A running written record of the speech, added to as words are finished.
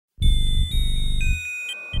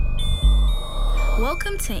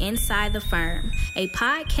Welcome to Inside the Firm, a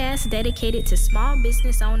podcast dedicated to small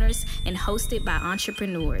business owners and hosted by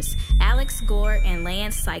entrepreneurs, Alex Gore and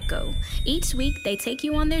Lance Psycho. Each week, they take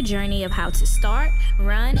you on their journey of how to start,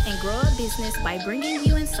 run, and grow a business by bringing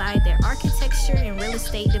you inside their architecture and real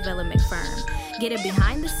estate development firm. Get a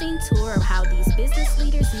behind-the-scenes tour of how these business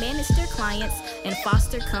leaders manage their clients and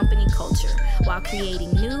foster company culture while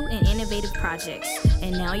creating new and innovative projects.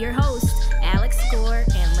 And now your hosts, Alex Gore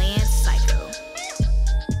and Lance Psycho.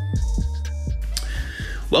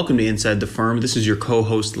 Welcome to Inside the Firm. This is your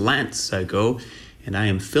co-host, Lance Psycho, and I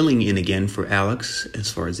am filling in again for Alex as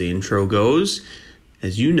far as the intro goes.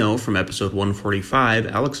 As you know from episode 145,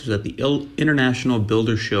 Alex was at the International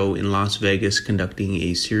Builder Show in Las Vegas conducting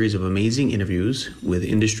a series of amazing interviews with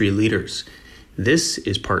industry leaders. This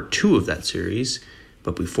is part 2 of that series,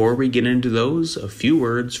 but before we get into those, a few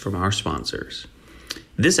words from our sponsors.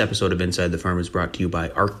 This episode of Inside the Firm is brought to you by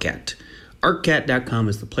ArcCat. ArcCat.com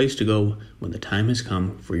is the place to go when the time has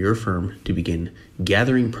come for your firm to begin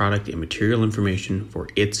gathering product and material information for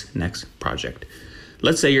its next project.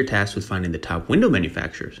 Let's say you're tasked with finding the top window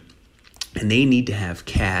manufacturers, and they need to have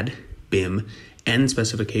CAD, BIM, and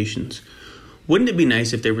specifications. Wouldn't it be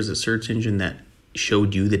nice if there was a search engine that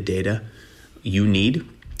showed you the data you need?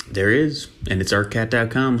 There is, and it's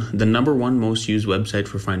ArcCat.com, the #1 most used website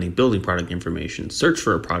for finding building product information. Search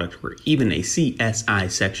for a product or even a CSI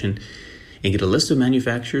section and get a list of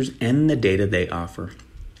manufacturers and the data they offer.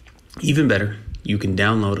 Even better, you can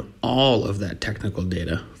download all of that technical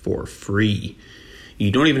data for free. You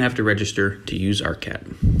don't even have to register to use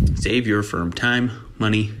ArcCat. Save your firm time,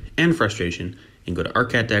 money, and frustration, and go to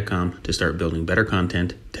ArcCat.com to start building better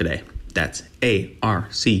content today. That's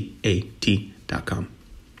ARCAT.com.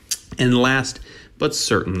 And last, but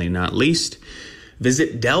certainly not least,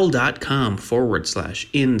 visit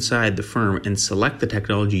Dell.com/inside the firm and select the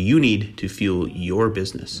technology you need to fuel your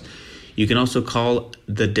business. You can also call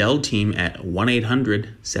the Dell team at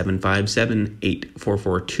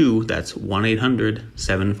 1-800-757-8442. That's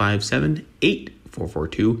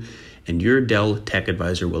 1-800-757-8442. And your Dell Tech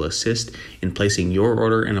Advisor will assist in placing your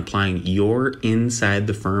order and applying your Inside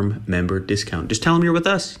the Firm member discount. Just tell them you're with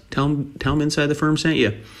us. Tell them Inside the Firm sent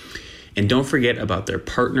you. And don't forget about their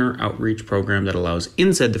partner outreach program that allows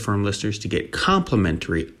Inside the Firm listeners to get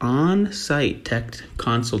complimentary on-site tech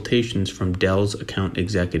consultations from Dell's account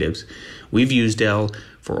executives. We've used Dell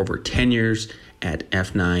for over 10 years at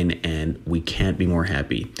F9, and we can't be more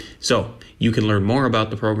happy. So you can learn more about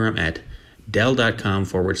the program at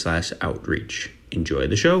Dell.com/outreach. Enjoy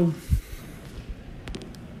the show.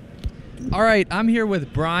 All right, I'm here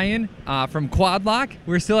with Brian from QuadLock.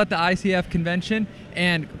 We're still at the ICF convention,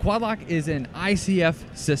 and QuadLock is an ICF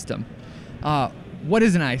system. What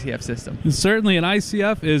is an ICF system? Certainly, an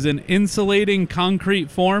ICF is an insulating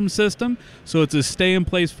concrete form system. So it's a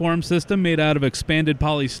stay-in-place form system made out of expanded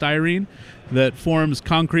polystyrene that forms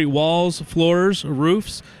concrete walls, floors,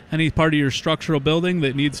 roofs, any part of your structural building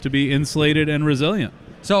that needs to be insulated and resilient.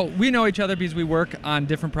 So we know each other because we work on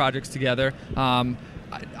different projects together.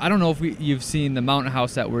 I don't know if you've seen the mountain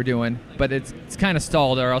house that we're doing, but it's kind of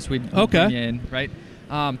stalled, or else we'd bring you in, right?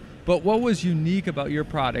 But what was unique about your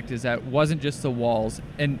product is that it wasn't just the walls,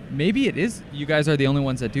 and maybe it is. You guys are the only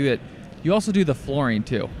ones that do it. You also do the flooring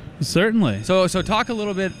too. Certainly. So talk a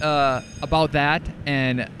little bit about that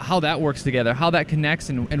and how that works together, how that connects,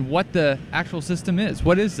 and what the actual system is.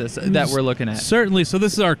 What is this that we're looking at? Certainly. So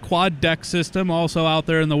this is our quad deck system, also out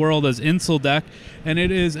there in the world as InsulDeck, and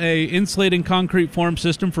it is a insulating concrete form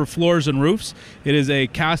system for floors and roofs. It is a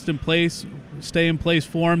cast-in-place, stay-in-place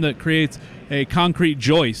form that creates a concrete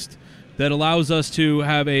joist that allows us to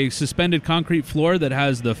have a suspended concrete floor that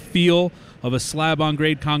has the feel of a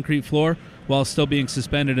slab-on-grade concrete floor while still being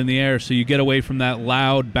suspended in the air, so you get away from that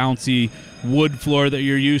loud, bouncy wood floor that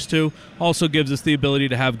you're used to. Also gives us the ability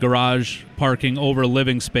to have garage parking over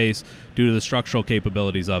living space due to the structural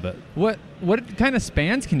capabilities of it. What kind of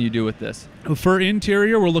spans can you do with this? For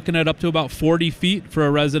interior, we're looking at up to about 40 feet for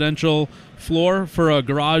a residential floor. For a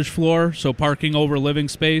garage floor, so parking over living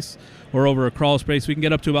space or over a crawl space, we can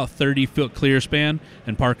get up to about 30-foot clear span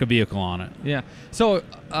and park a vehicle on it. Yeah. So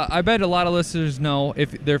I bet a lot of listeners know,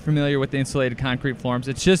 if they're familiar with the insulated concrete forms,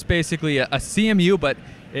 it's just basically a CMU, but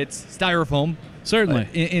it's styrofoam. Certainly.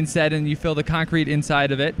 Instead, and you fill the concrete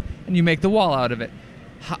inside of it, and you make the wall out of it.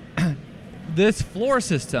 This floor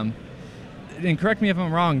system, and correct me if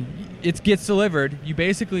I'm wrong, it gets delivered, you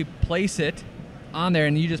basically place it on there,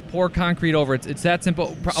 and you just pour concrete over it. It's that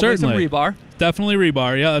simple. Certainly. Some rebar. Definitely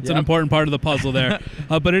rebar. Yeah, that's an important part of the puzzle there.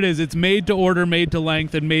 But it's made to order, made to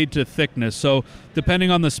length, and made to thickness. So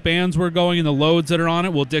depending on the spans we're going and the loads that are on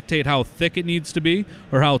it will dictate how thick it needs to be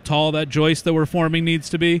or how tall that joist that we're forming needs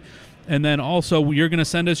to be. And then also, you're going to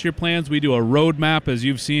send us your plans. We do a road map, as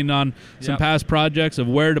you've seen on some past projects, of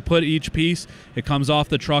where to put each piece. It comes off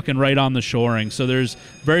the truck and right on the shoring. So there's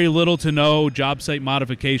very little to no job site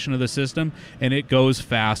modification of the system, and it goes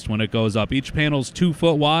fast when it goes up. Each panel's 2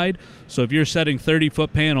 foot wide, so if you're setting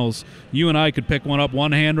 30-foot panels, you and I could pick one up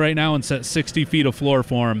one hand right now and set 60 feet of floor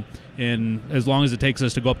for them in as long as it takes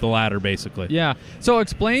us to go up the ladder, basically. Yeah. So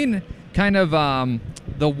explain kind of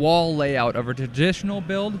the wall layout of a traditional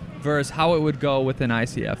build versus how it would go with an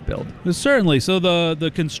ICF build. Certainly. So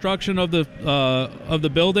the construction of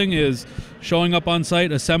the building is showing up on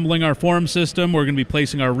site, assembling our form system. We're going to be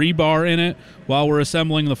placing our rebar in it while we're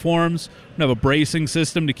assembling the forms. We're going to have a bracing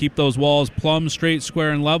system to keep those walls plumb, straight,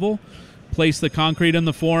 square, and level. Place the concrete in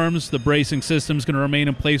the forms. The bracing system is going to remain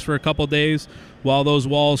in place for a couple days while those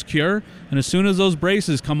walls cure. And as soon as those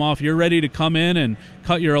braces come off, you're ready to come in and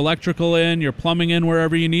cut your electrical in, your plumbing in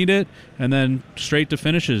wherever you need it, and then straight to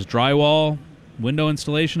finishes, drywall, window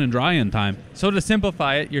installation, and dry-in time. So to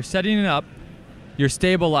simplify it, you're setting it up, you're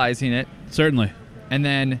stabilizing it. Certainly. And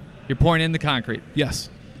then you're pouring in the concrete. Yes.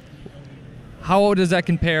 How does that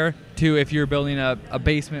compare to if you're building a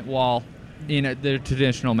basement wall in the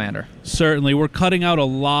traditional manner? Certainly. We're cutting out a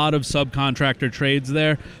lot of subcontractor trades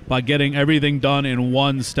there by getting everything done in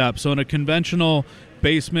one step. So in a conventional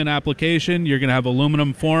basement application, you're going to have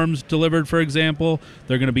aluminum forms delivered, for example.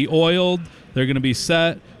 They're going to be oiled. They're going to be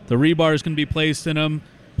set. The rebar is going to be placed in them.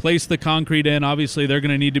 Place the concrete in. Obviously, they're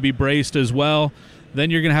going to need to be braced as well. Then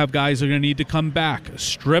you're going to have guys who are going to need to come back,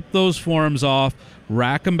 strip those forms off,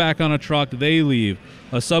 rack them back on a truck. They leave.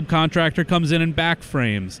 A subcontractor comes in and back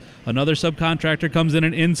frames. Another subcontractor comes in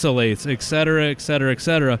and insulates, et cetera, et cetera, et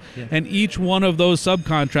cetera. Yeah. And each one of those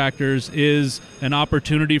subcontractors is an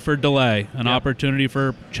opportunity for delay, an opportunity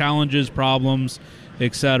for challenges, problems,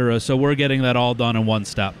 et cetera. So we're getting that all done in one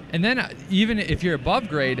step. And then even if you're above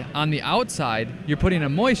grade, on the outside, you're putting a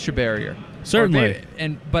moisture barrier. Certainly.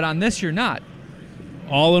 But on this, you're not.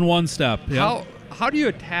 All in one step. Yep. How do you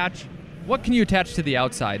attach? What can you attach to the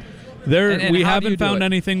outside? We haven't found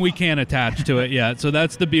anything we can attach to it yet, so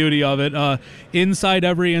that's the beauty of it. Inside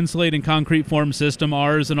every insulating concrete form system,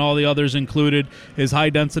 ours and all the others included, is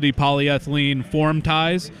high-density polyethylene form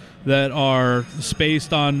ties that are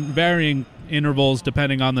spaced on varying intervals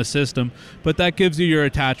depending on the system, but that gives you your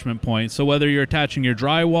attachment point. So whether you're attaching your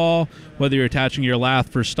drywall, whether you're attaching your lath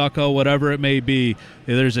for stucco, whatever it may be,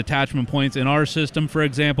 there's attachment points in our system, for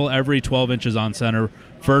example, every 12 inches on center,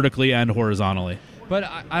 vertically and horizontally. But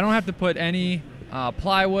I don't have to put any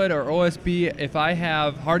plywood or OSB. If I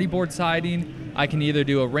have hardy board siding, I can either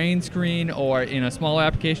do a rain screen or in a smaller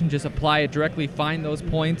application, just apply it directly, find those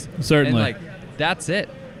points. Certainly. And that's it,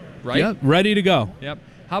 right? Yep, ready to go. Yep.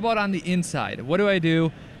 How about on the inside? What do I do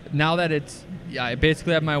now that I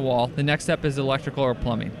basically have my wall? The next step is electrical or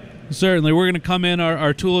plumbing. Certainly. We're going to come in.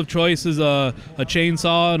 Our tool of choice is a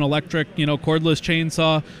chainsaw, an electric, cordless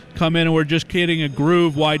chainsaw. Come in and we're just creating a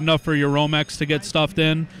groove wide enough for your Romex to get stuffed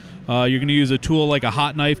in. You're going to use a tool like a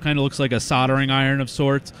hot knife, kind of looks like a soldering iron of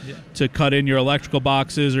sorts, to cut in your electrical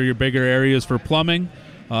boxes or your bigger areas for plumbing.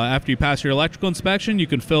 After you pass your electrical inspection, you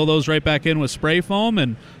can fill those right back in with spray foam,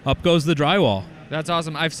 and up goes the drywall. That's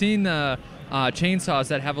awesome. I've seen the chainsaws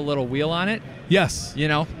that have a little wheel on it. Yes.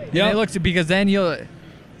 And it looks, because then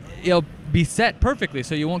you'll be set perfectly,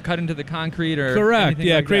 so you won't cut into the concrete or correct.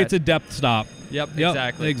 Yeah, like it creates that. a depth stop. Yep,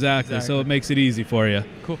 exactly. So it makes it easy for you.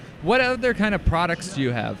 Cool. What other kind of products do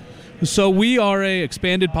you have? So we are a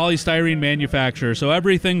expanded polystyrene manufacturer. So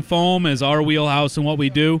everything foam is our wheelhouse in what we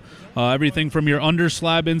do. Everything from your under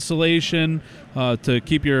slab insulation to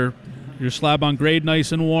keep your slab on grade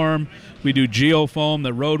nice and warm. We do geofoam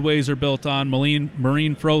that roadways are built on,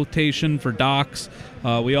 marine flotation for docks.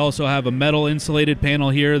 We also have a metal insulated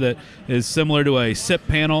panel here that is similar to a SIP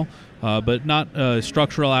panel, but not a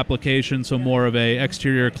structural application, so more of a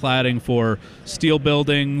exterior cladding for steel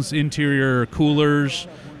buildings, interior coolers,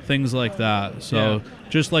 things like that. So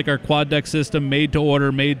just like our quad deck system, made to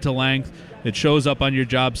order, made to length, it shows up on your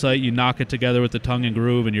job site, you knock it together with the tongue and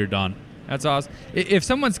groove, and you're done. That's awesome. If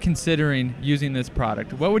someone's considering using this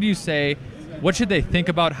product, what would you say? What should they think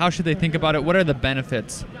about? How should they think about it? What are the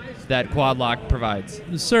benefits that QuadLock provides?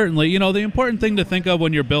 Certainly. The important thing to think of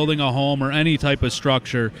when you're building a home or any type of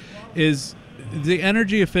structure is the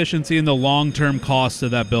energy efficiency and the long-term cost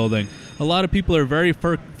of that building. A lot of people are very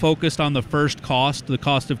focused on the first cost, the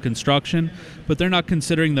cost of construction, but they're not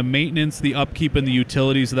considering the maintenance, the upkeep, and the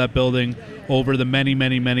utilities of that building over the many,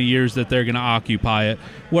 many, many years that they're going to occupy it.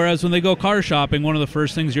 Whereas when they go car shopping, one of the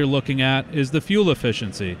first things you're looking at is the fuel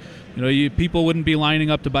efficiency. People wouldn't be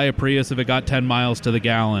lining up to buy a Prius if it got 10 miles to the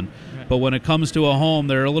gallon. Right. But when it comes to a home,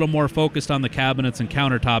 they're a little more focused on the cabinets and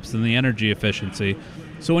countertops than the energy efficiency.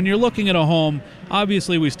 So when you're looking at a home,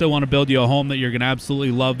 obviously we still want to build you a home that you're going to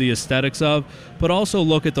absolutely love the aesthetics of, but also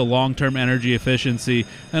look at the long-term energy efficiency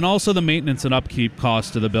and also the maintenance and upkeep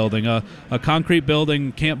cost of the building. A concrete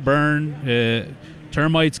building can't burn.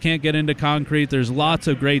 Termites can't get into concrete. There's lots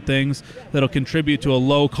of great things that'll contribute to a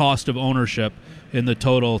low cost of ownership in the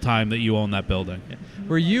total time that you own that building.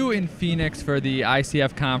 Were you in Phoenix for the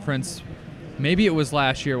ICF conference? Maybe it was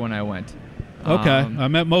last year when I went. Okay, I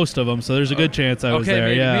met most of them, so there's a good chance I was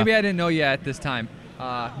there. Maybe I didn't know you at this time.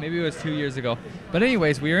 Maybe it was 2 years ago. But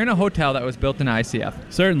anyways, we were in a hotel that was built in ICF.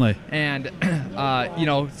 Certainly. And,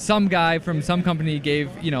 some guy from some company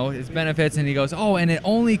gave, his benefits, and he goes, and it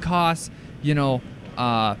only costs, 2%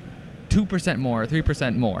 more,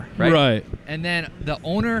 3% more, right? Right. And then the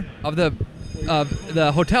owner of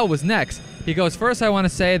the hotel was next. He goes, first I want to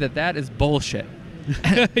say that is bullshit.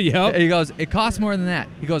 Yep. He goes, it costs more than that.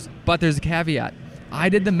 He goes, but there's a caveat. I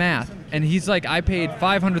did the math, and he's like, I paid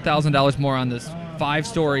 $500,000 more on this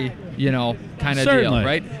 5-story, kind of deal,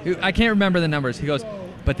 right? I can't remember the numbers. He goes,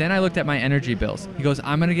 but then I looked at my energy bills. He goes,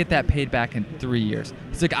 I'm going to get that paid back in 3 years.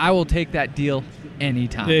 He's like, I will take that deal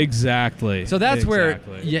anytime. Exactly. So that's where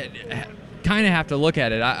you kind of have to look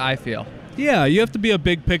at it, I feel. Yeah, you have to be a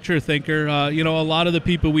big picture thinker. A lot of the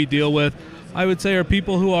people we deal with, I would say, are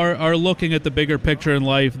people who are looking at the bigger picture in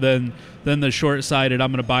life than the short-sighted,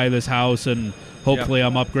 I'm going to buy this house and hopefully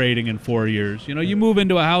I'm upgrading in 4 years. You move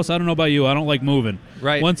into a house, I don't know about you, I don't like moving.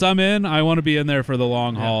 Right. Once I'm in, I want to be in there for the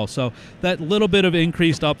long haul. So that little bit of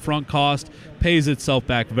increased upfront cost pays itself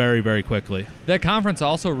back very, very quickly. That conference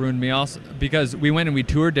also ruined me because we went and we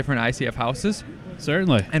toured different ICF houses.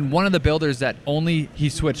 Certainly. And one of the builders that he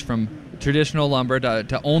switched from traditional lumber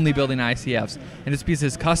to only building ICFs. And it's because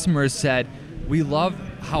his customers said, we love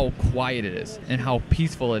how quiet it is and how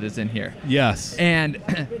peaceful it is in here. Yes. And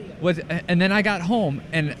then I got home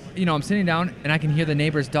and, I'm sitting down and I can hear the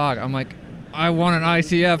neighbor's dog. I'm like, I want an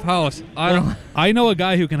ICF house. I know a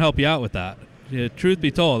guy who can help you out with that. Yeah, truth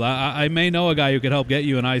be told, I may know a guy who could help get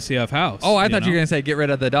you an ICF house. Oh, I thought you were going to say get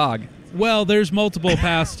rid of the dog. Well, there's multiple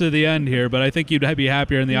paths to the end here, but I think you'd be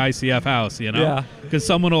happier in the ICF house, Yeah. Because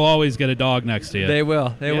someone will always get a dog next to you. They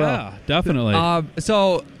will. Yeah, definitely.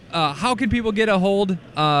 So how can people get a hold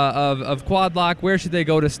of QuadLock? Where should they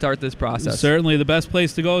go to start this process? Certainly, the best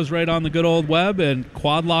place to go is right on the good old web and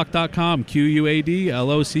quadlock.com,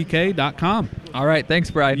 QUADLOCK.com. All right.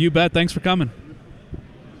 Thanks, Brian. You bet. Thanks for coming.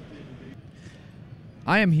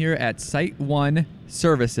 I am here at SiteOne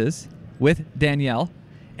Services with Danielle,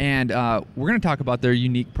 and we're going to talk about their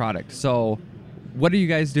unique product. So what are you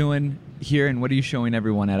guys doing here, and what are you showing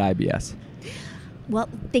everyone at IBS? Well,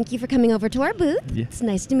 thank you for coming over to our booth. Yeah. It's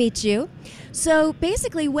nice to meet you. So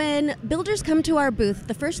basically, when builders come to our booth,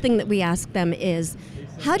 the first thing that we ask them is,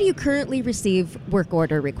 how do you currently receive work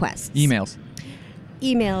order requests? Emails,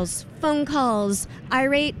 phone calls,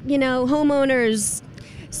 irate, homeowners.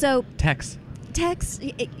 So text,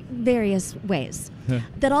 various ways.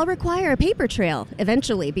 That all require a paper trail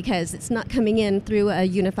eventually because it's not coming in through a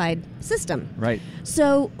unified system. Right.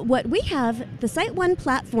 So what we have, the SiteOne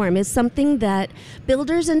platform, is something that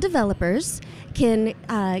builders and developers can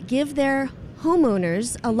give their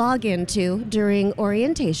homeowners a login to during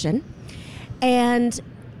orientation. And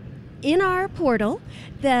in our portal,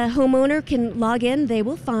 the homeowner can log in. They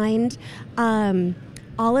will find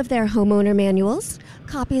all of their homeowner manuals,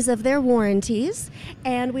 copies of their warranties,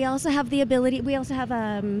 and we also have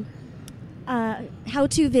how-to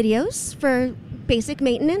videos for basic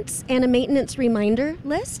maintenance and a maintenance reminder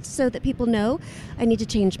list so that people know I need to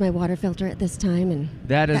change my water filter at this time. And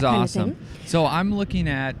that is awesome. Kind of thing. So I'm looking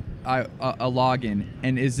at a login,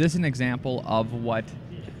 and is this an example of what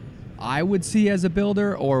I would see as a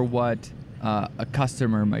builder or what a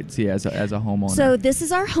customer might see as a homeowner? So this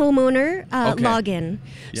is our homeowner Okay. login.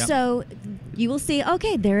 Yep. So you will see,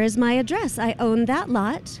 okay, there is my address. I own that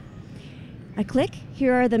lot. I click.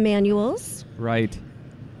 Here are the manuals. Right.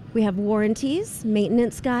 We have warranties,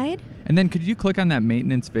 maintenance guide. And then could you click on that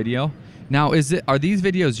maintenance video? Now, are these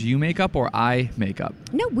videos you make up or I make up?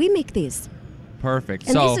 No, we make these. Perfect.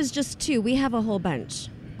 And so this is just 2. We have a whole bunch.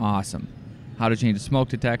 awesome. How to change a smoke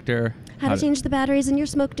detector. How to change the batteries in your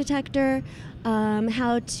smoke detector.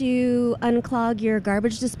 How to unclog your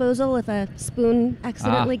garbage disposal if a spoon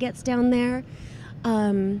accidentally gets down there.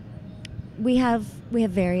 we have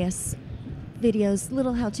various videos,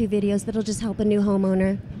 little how-to videos that'll just help a new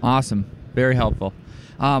homeowner. Awesome. Very helpful.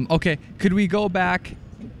 Okay, could we go back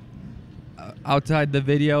outside the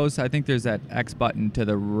videos? I think there's that X button to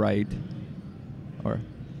the right. Or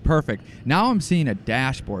perfect. Now I'm seeing a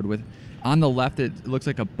dashboard with, on the left it looks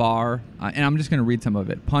like a bar, and I'm just going to read some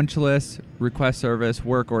of it. Punch list, request service,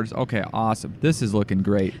 work orders. Okay, awesome. This is looking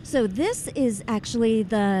great. So this is actually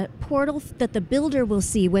the portal that the builder will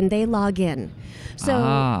see when they log in.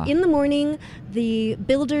 So in the morning, the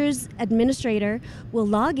builder's administrator will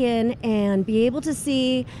log in and be able to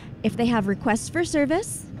see if they have requests for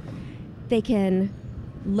service. They can,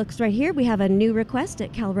 looks right here, we have a new request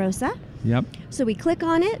at Calrosa. Yep. So we click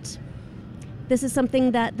on it. This is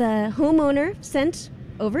something that the homeowner sent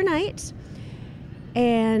overnight.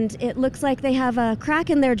 And it looks like they have a crack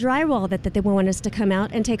in their drywall that they want us to come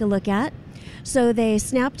out and take a look at. So they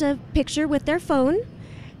snapped a picture with their phone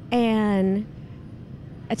and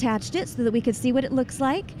attached it so that we could see what it looks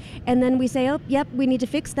like. And then we say, oh, yep, we need to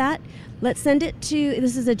fix that. Let's send it to,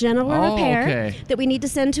 this is a general repair that we need to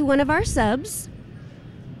send to one of our subs.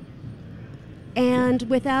 And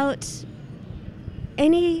without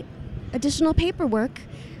any additional paperwork,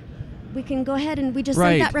 we can go ahead and we just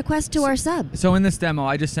send that request to our sub. So in this demo,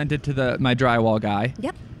 I just sent it to my drywall guy.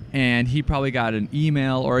 Yep. And he probably got an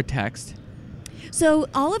email or a text. So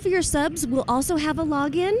all of your subs will also have a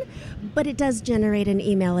login, but it does generate an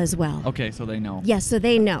email as well. Okay, so they know. Yes, so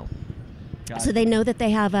they know. So they know that they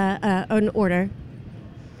have an order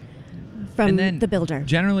from the builder.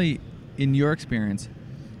 Generally, in your experience,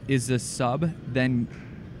 is the sub then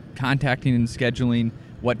contacting and scheduling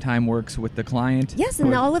what time works with the client? Yes,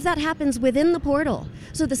 and all of that happens within the portal.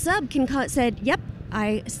 So the sub can say, yep,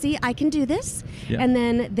 I see I can do this. Yeah. And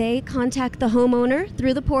then they contact the homeowner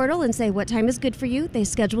through the portal and say what time is good for you. They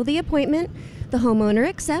schedule the appointment. The homeowner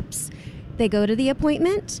accepts. They go to the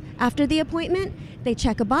appointment. After the appointment, they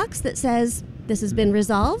check a box that says this has been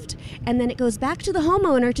resolved. And then it goes back to the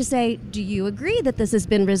homeowner to say, do you agree that this has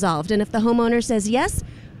been resolved? And if the homeowner says yes,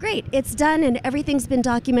 great, it's done and everything's been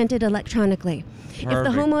documented electronically. Perfect. If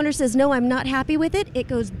the homeowner says, no, I'm not happy with it, it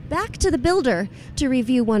goes back to the builder to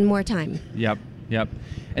review one more time. Yep.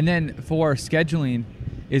 And then for scheduling,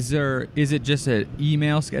 is it just an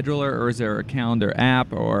email scheduler or is there a calendar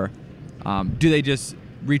app, or do they just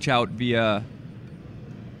reach out via...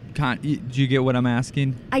 Do you get what I'm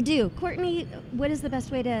asking? I do. Courtney, what is the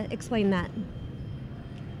best way to explain that?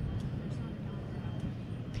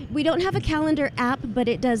 We don't have a calendar app, but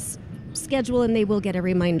it does schedule and they will get a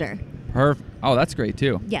reminder. Perfect. Oh, that's great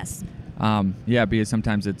too. Yes. Yeah, because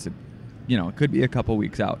sometimes it could be a couple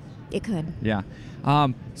weeks out. It could. Yeah.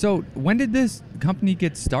 So when did this company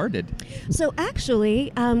get started? So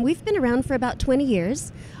actually, we've been around for about 20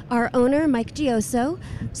 years. Our owner, Mike Gioso,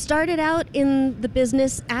 started out in the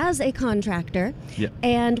business as a contractor. Yep.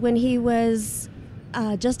 And when he was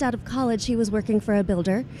just out of college, he was working for a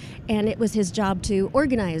builder, and it was his job to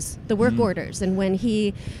organize the work orders. And when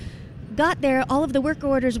he got there, all of the work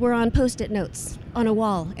orders were on Post-it notes on a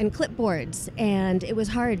wall and clipboards, and it was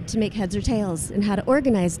hard to make heads or tails and how to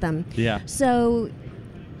organize them. Yeah. So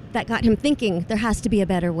that got him thinking there has to be a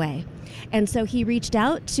better way. And so he reached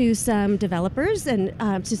out to some developers and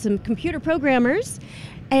to some computer programmers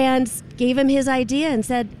and gave him his idea and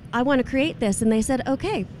said, I want to create this. And they said,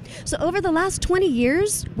 okay. So over the last 20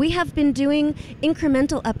 years, we have been doing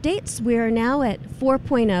incremental updates. We are now at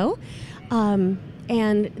 4.0.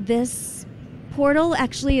 And this portal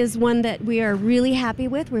actually is one that we are really happy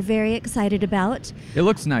with. We're very excited about. It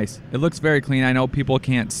looks nice. It looks very clean. I know people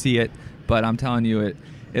can't see it, but I'm telling you,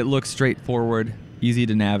 it looks straightforward, easy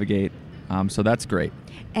to navigate. So that's great.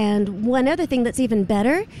 And one other thing that's even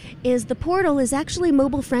better is the portal is actually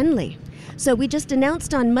mobile friendly. So we just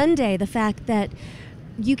announced on Monday the fact that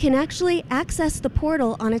you can actually access the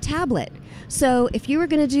portal on a tablet. So if you were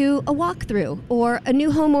going to do a walkthrough or a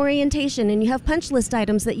new home orientation and you have punch list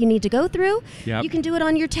items that you need to go through, Yep. You can do it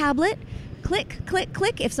on your tablet. Click, click,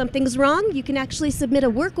 click. If something's wrong, you can actually submit a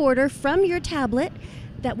work order from your tablet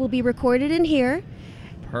that will be recorded in here.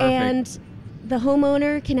 Perfect. And the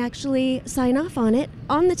homeowner can actually sign off on it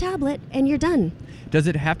on the tablet, and you're done. Does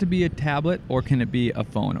it have to be a tablet, or can it be a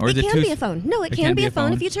phone? Or It can be a phone. No, it can be a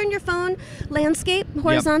phone. If you turn your phone landscape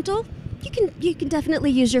horizontal, you can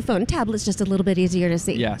definitely use your phone. Tablet's just a little bit easier to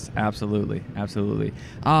see. Yes, absolutely.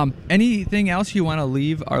 Anything else you want to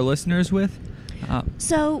leave our listeners with?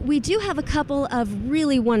 So we do have a couple of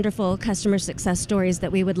really wonderful customer success stories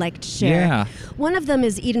that we would like to share. Yeah. One of them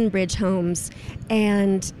is Edenbridge Homes,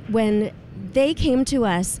 and when they came to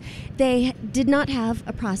us, they did not have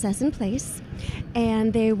a process in place,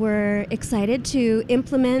 and they were excited to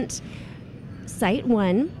implement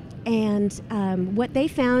SiteOne. And what they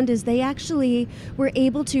found is they actually were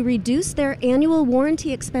able to reduce their annual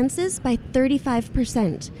warranty expenses by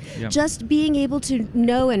 35%. Yep. Just being able to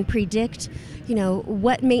know and predict,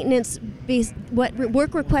 what maintenance, what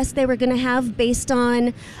work requests they were going to have based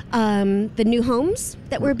on the new homes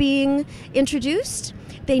that were being introduced.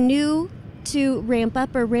 They knew to ramp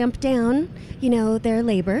up or ramp down, their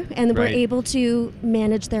labor, and were Right. able to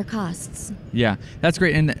manage their costs. Yeah, that's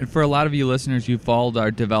great. And for a lot of you listeners, you've followed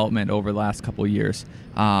our development over the last couple of years.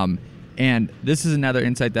 And this is another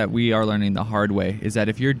insight that we are learning the hard way, is that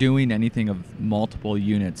if you're doing anything of multiple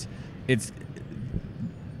units, it's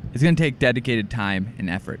going to take dedicated time and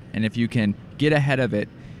effort. And if you can get ahead of it,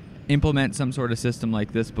 implement some sort of system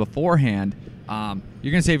like this beforehand,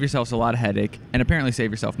 you're going to save yourselves a lot of headache and apparently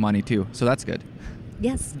save yourself money too. So that's good.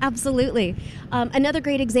 Yes, absolutely. Another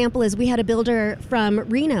great example is we had a builder from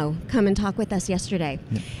Reno come and talk with us yesterday.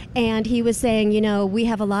 Yeah. And he was saying, we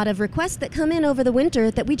have a lot of requests that come in over the winter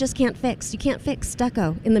that we just can't fix. You can't fix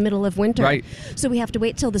stucco in the middle of winter. Right. So we have to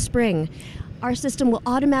wait till the spring. Our system will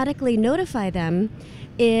automatically notify them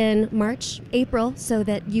in March, April, so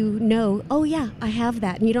that oh yeah, I have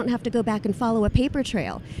that, and you don't have to go back and follow a paper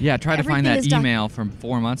trail. Yeah, try to find Everything that is email from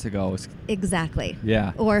 4 months ago. Exactly.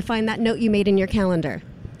 Yeah. Or find that note you made in your calendar.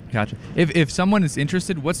 Gotcha. If someone is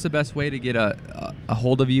interested, what's the best way to get a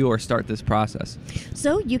hold of you or start this process?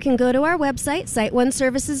 So you can go to our website,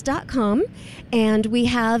 siteoneservices.com, and we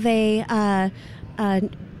have a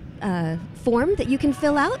form that you can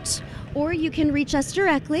fill out, or you can reach us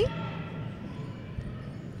directly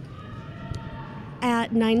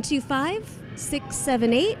at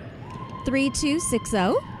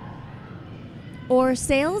 925-678-3260 or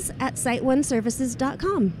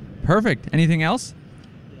sales@siteoneservices.com. Perfect. Anything else?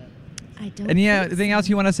 I don't Anything else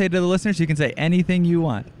you want to say to the listeners? You can say anything you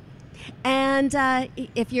want. And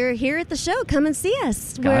if you're here at the show, come and see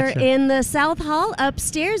us. Gotcha. We're in the South Hall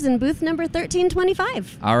upstairs in booth number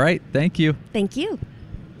 1325. All right. Thank you. Thank you.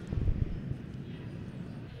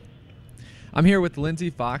 I'm here with Lindsay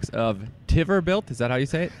Fox of Tiver Built. Is that how you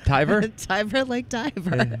say it? Tiver? Tiver like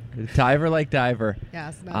diver. Tiver like diver.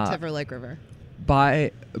 Yes, not Tiver like river.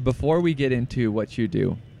 Before we get into what you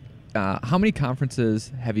do, how many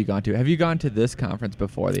conferences have you gone to? Have you gone to this conference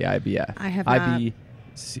before, the IBS? I have not.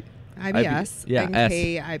 IBS. Yeah,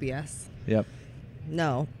 NKIBS. Yep.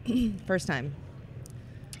 No, first time.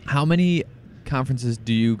 How many conferences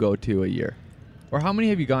do you go to a year? Or how many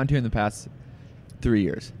have you gone to in the past 3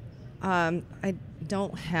 years? I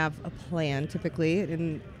don't have a plan typically,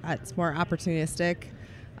 and it's more opportunistic.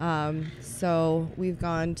 So we've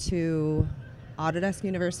gone to Autodesk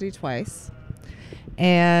University twice,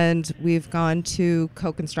 and we've gone to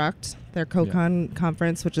Co-Construct, their CoCon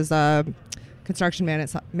conference, which is a construction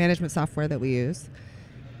management software that we use.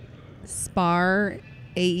 SPAR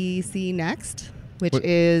AEC Next, which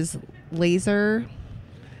is laser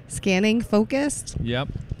scanning focused. Yep.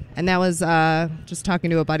 And that was just talking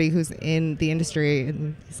to a buddy who's in the industry,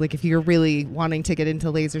 and he's like, if you're really wanting to get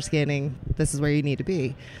into laser scanning, this is where you need to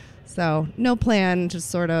be. So no plan, just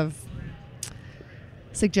sort of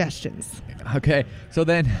suggestions. Okay. So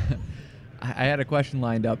then I had a question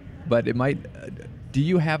lined up, but it might... do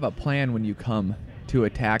you have a plan when you come to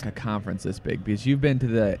attack a conference this big? Because you've been to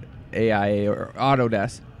the AIA or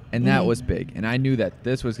Autodesk, and that was big. And I knew that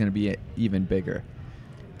this was going to be even bigger.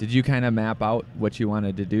 Did you kind of map out what you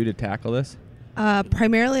wanted to do to tackle this?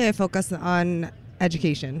 Primarily, I focus on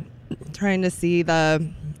education, trying to see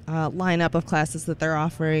the lineup of classes that they're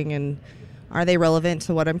offering, and are they relevant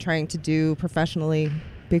to what I'm trying to do professionally,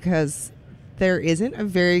 because there isn't a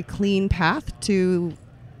very clean path to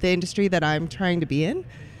the industry that I'm trying to be in.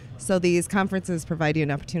 So these conferences provide you an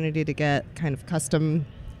opportunity to get kind of custom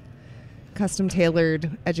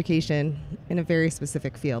tailored education in a very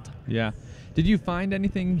specific field. Yeah. Did you find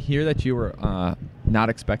anything here that you were not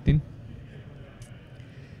expecting?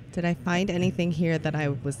 Did I find anything here that I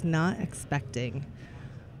was not expecting?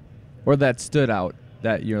 Or that stood out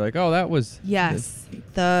that you're like, oh, that was... Yes.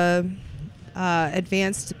 The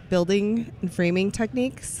advanced building and framing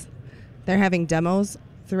techniques. They're having demos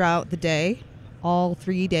throughout the day, all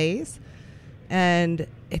 3 days. And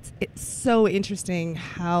it's so interesting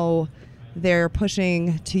how they're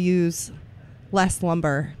pushing to use less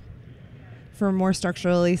lumber for more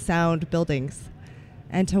structurally sound buildings,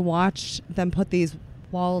 and to watch them put these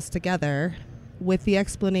walls together with the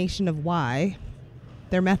explanation of why,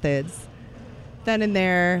 their methods, then and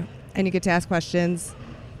there, and you get to ask questions.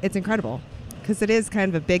 It's incredible, because it is kind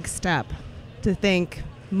of a big step to think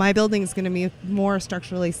my building is going to be more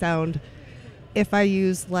structurally sound if I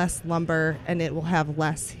use less lumber, and it will have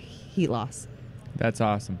less heat loss. That's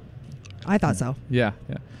awesome. I thought so. Yeah.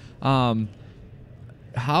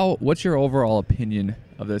 What's your overall opinion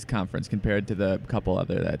of this conference compared to the couple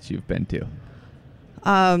other that you've been to?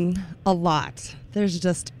 A lot. There's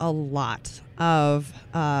just a lot of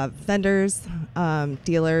vendors,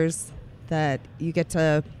 dealers that you get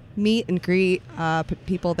to meet and greet,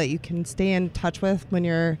 people that you can stay in touch with when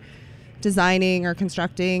you're designing or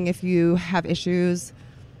constructing. If you have issues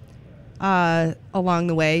along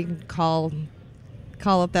the way, you can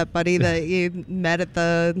call up that buddy that you met at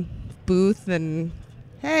the booth and,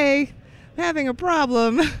 hey, I'm having a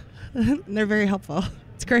problem. And they're very helpful.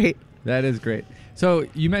 It's great. That is great. So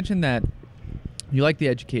you mentioned that you like the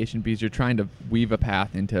education because you're trying to weave a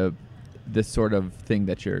path into this sort of thing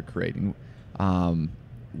that you're creating.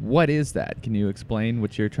 What is that? Can you explain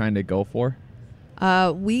what you're trying to go for?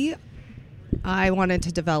 I wanted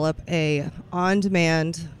to develop a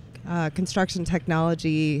on-demand construction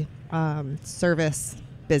technology service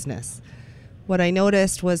business. What I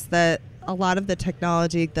noticed was that a lot of the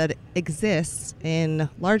technology that exists in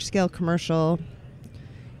large-scale commercial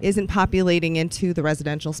isn't populating into the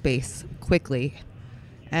residential space quickly.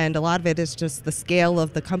 And a lot of it is just the scale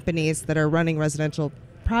of the companies that are running residential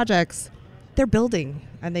projects. They're building,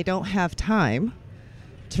 and they don't have time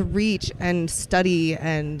to reach and study,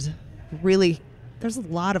 and really, there's a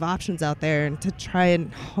lot of options out there, and to try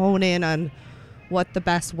and hone in on what the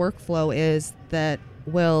best workflow is that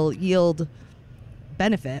will yield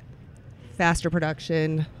benefit, faster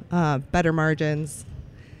production, better margins.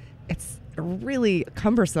 It's really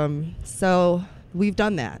cumbersome. So we've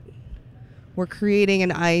done that. We're creating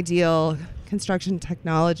an ideal construction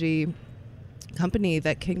technology company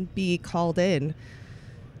that can be called in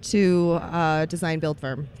to a design build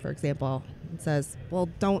firm, for example. It says, well,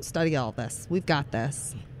 don't study all this. We've got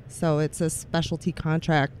this. So it's a specialty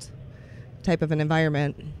contract type of an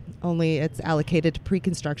environment, only it's allocated to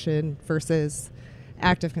pre-construction versus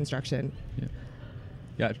active construction. Yeah.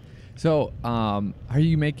 Gotcha. So are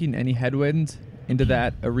you making any headwinds into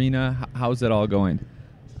that arena? How's it all going?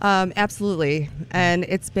 Absolutely. And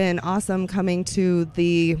it's been awesome coming to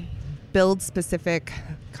the build-specific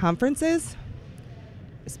conferences,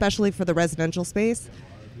 especially for the residential space,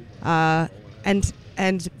 and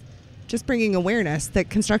just bringing awareness that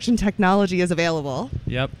construction technology is available.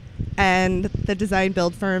 Yep. And the design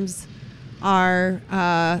build firms are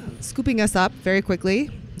scooping us up very quickly,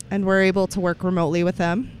 and we're able to work remotely with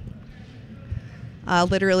them.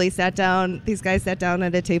 These guys sat down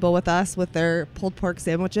at a table with us with their pulled pork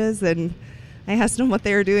sandwiches, and I asked them what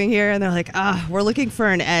they were doing here, and they're like, we're looking for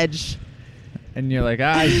an edge. And you're like,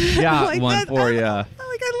 I got like, one for you. I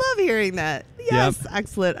love hearing that. Yes, yep.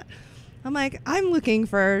 Excellent. I'm like, I'm looking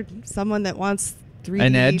for someone that wants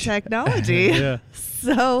 3D technology. Yeah.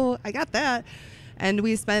 So I got that. And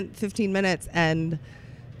we spent 15 minutes, and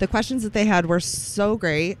the questions that they had were so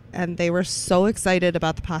great, and they were so excited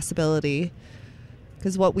about the possibility.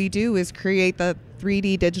 Because what we do is create the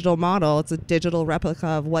 3D digital model. It's a digital replica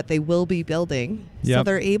of what they will be building. Yep. So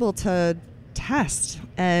they're able to test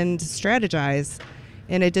and strategize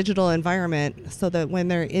in a digital environment so that when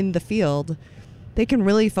they're in the field, they can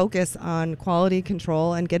really focus on quality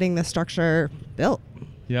control and getting the structure built.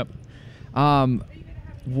 Yep.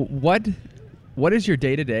 What is your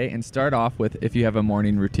day-to-day? And start off with if you have a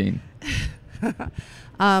morning routine.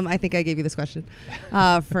 I think I gave you this question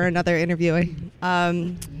for another interview.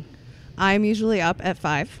 I'm usually up at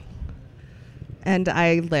 5, and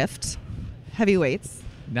I lift heavy weights.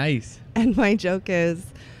 Nice. And my joke is,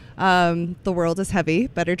 the world is heavy.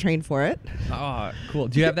 Better train for it. Oh, cool.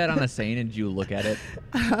 Do you have that on a saying, and do you look at it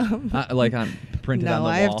like on printed on the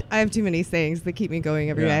wall? No, I have too many sayings that keep me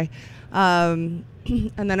going every day. And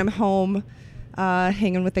then I'm home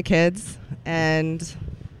hanging with the kids, and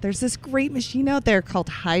there's this great machine out there called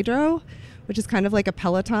Hydro, which is kind of like a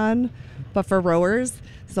Peloton, but for rowers.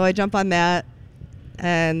 So I jump on that,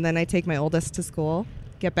 and then I take my oldest to school,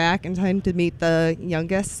 get back in time to meet the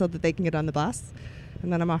youngest so that they can get on the bus,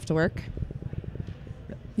 and then I'm off to work.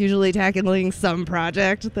 Usually tackling some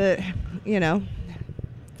project that,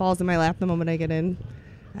 falls in my lap the moment I get in,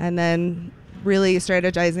 and then really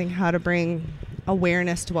strategizing how to bring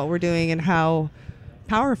awareness to what we're doing and how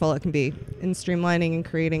powerful it can be in streamlining and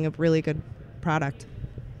creating a really good product.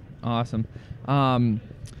 Awesome.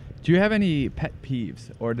 Do you have any pet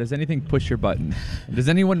peeves, or does anything push your button? Does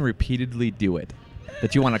anyone repeatedly do it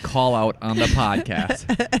that you want to call out on the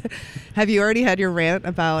podcast? Have you already had your rant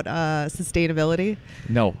about sustainability?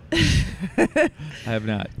 No, I have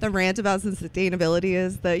not. The rant about sustainability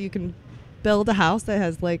is that you can build a house that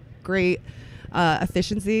has great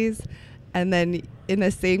efficiencies, And then in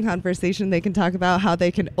the same conversation, they can talk about how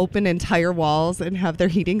they can open entire walls and have their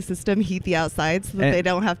heating system heat the outside so that they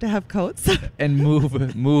don't have to have coats. And move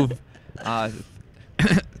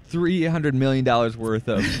 $300 million worth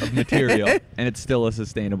of material, and it's still a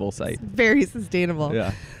sustainable site. It's very sustainable.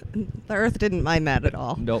 Yeah. The Earth didn't mind that at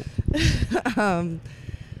all. Nope.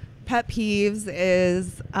 Pet peeves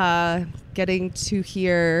is getting to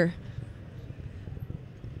hear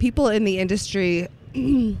people in the industry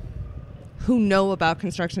who know about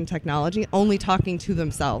construction technology only talking to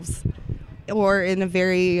themselves or in a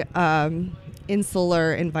very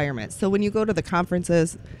insular environment. So when you go to the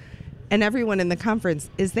conferences, and everyone in the conference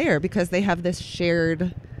is there because they have this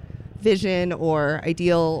shared vision or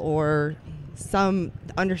ideal or some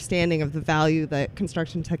understanding of the value that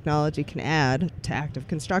construction technology can add to active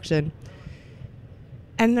construction.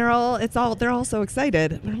 And they're all so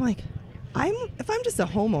excited. And I'm like, if I'm just a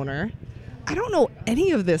homeowner, I don't know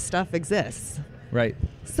any of this stuff exists. Right.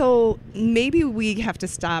 So maybe we have to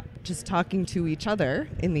stop just talking to each other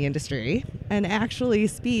in the industry and actually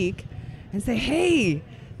speak and say, hey,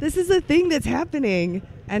 this is a thing that's happening,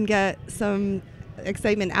 and get some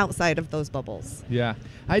excitement outside of those bubbles. Yeah.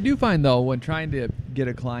 I do find, though, when trying to get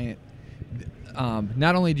a client,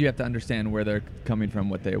 not only do you have to understand where they're coming from,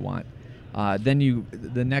 what they want, then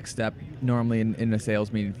the next step normally in a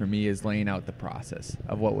sales meeting for me is laying out the process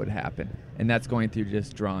of what would happen. And that's going through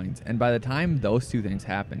just drawings. And by the time those two things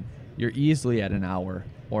happen, you're easily at an hour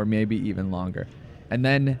or maybe even longer. And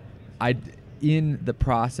then in the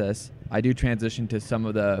process, I do transition to some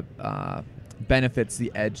of the benefits,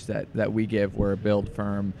 the edge that we give. We're a build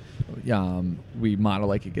firm. We model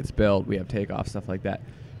like it gets built. We have takeoff, stuff like that.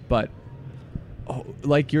 But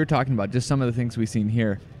like you're talking about, just some of the things we've seen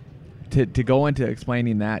here, to go into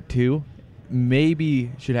explaining that too,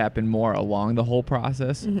 maybe should happen more along the whole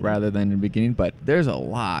process rather than in the beginning. But there's a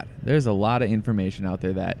lot of information out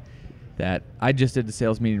there that I just did the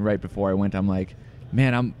sales meeting right before I went. I'm like,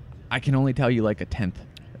 man, I can only tell you like a tenth.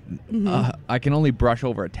 I can only brush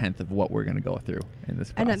over a tenth of what we're going to go through in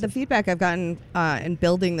this process. And the feedback I've gotten in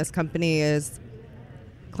building this company is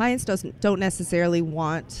clients don't necessarily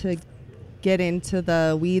want to get into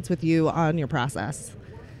the weeds with you on your process.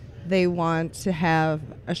 They want to have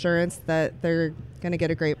assurance that they're going to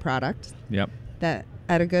get a great product. Yep. That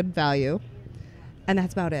at a good value, and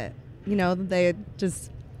that's about it. You know, they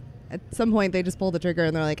just at some point they just pull the trigger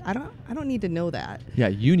and they're like, I don't need to know that. Yeah,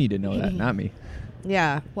 you need to know that, not me.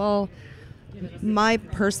 Yeah, well, my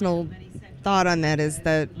personal thought on that is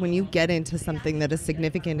that when you get into something that is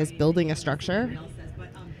significant as building a structure,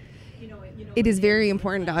 it is very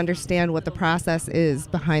important to understand what the process is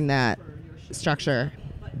behind that structure.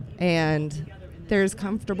 And there's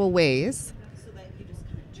comfortable ways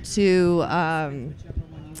to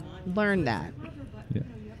learn that. Yeah.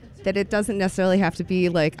 That it doesn't necessarily have to be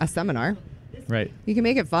like a seminar. Right. You can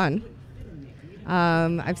make it fun.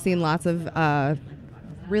 I've seen lots of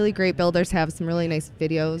really great builders have some really nice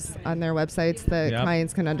videos on their websites that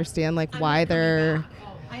clients can understand, like why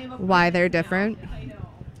they're different.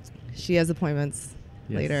 She has appointments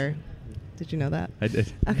later. Did you know that? I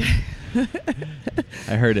did. Okay.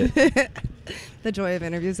 I heard it. The joy of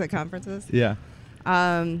interviews at conferences. Yeah.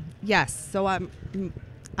 Yes. So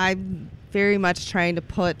I'm very much trying to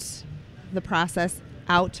put the process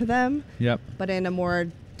out to them. Yep. But in a more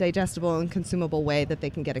digestible and consumable way that they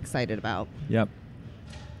can get excited about. Yep.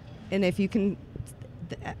 And if you can,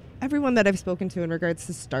 everyone that I've spoken to in regards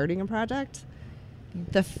to starting a project,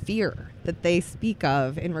 the fear that they speak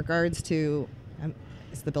of in regards to,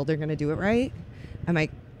 is the builder going to do it right?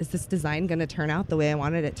 Is this design going to turn out the way I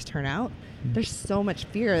wanted it to turn out? There's so much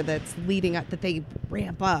fear that's leading up that they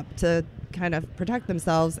ramp up to kind of protect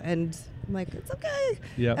themselves. And I'm like, it's okay.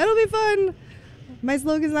 Yep. It'll be fun. My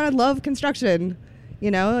slogan's not I love construction. You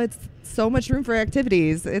know, it's so much room for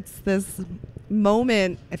activities. It's this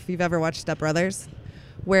moment, if you've ever watched Step Brothers,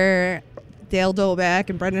 where Dale Doback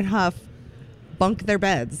and Brendan Huff bunk their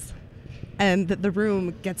beds and the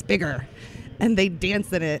room gets bigger and they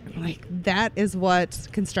dance in it. Like, that is what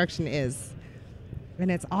construction is. And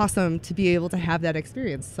it's awesome to be able to have that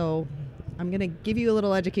experience. So I'm going to give you a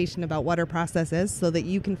little education about what our process is so that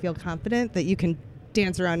you can feel confident that you can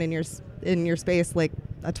dance around in your space like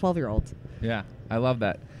a 12-year-old. Yeah, I love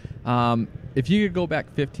that. If you could go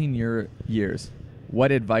back 15 years,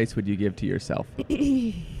 what advice would you give to yourself?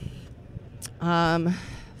 15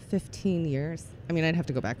 years. I mean, I'd have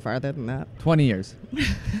to go back farther than that. 20 years.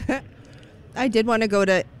 I did want to go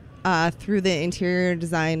to through the interior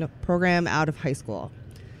design program out of high school.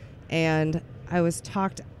 And I was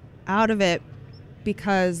talked out of it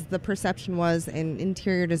because the perception was an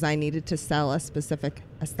interior design needed to sell a specific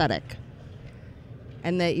aesthetic.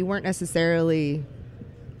 and that you weren't necessarily,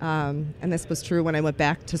 and this was true when I went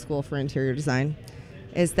back to school for interior design,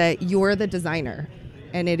 is that you're the designer,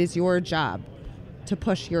 and it is your job to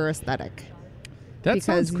push your aesthetic. That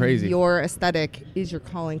sounds crazy. Your aesthetic is your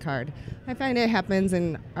calling card. I find it happens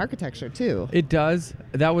in architecture too. It does.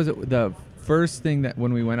 That was the first thing that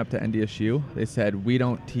when we went up to NDSU, they said, we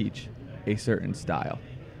don't teach a certain style.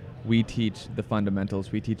 We teach the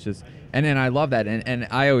fundamentals. We teach this. And I love that. And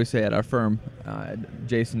I always say at our firm,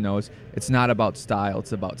 Jason knows, it's not about style,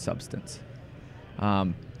 it's about substance.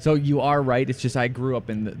 So you are right. It's just I grew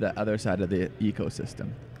up in the other side of the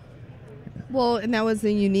ecosystem. Well, and that's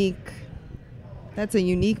a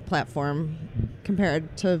unique platform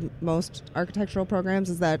compared to most architectural programs.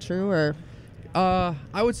 Is that true? Or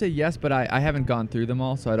I would say yes, but I haven't gone through them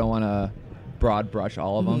all, so I don't want to broad brush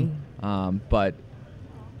all of them. But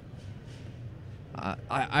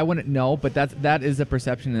I wouldn't know, but that is the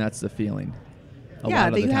perception and that's the feeling.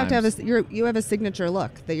 Yeah, that you have to have you have a signature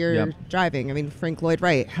look that you're driving. I mean, Frank Lloyd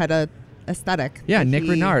Wright had a aesthetic. Yeah, Nick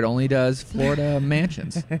Renard only does Florida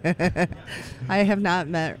mansions. I have not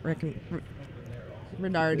met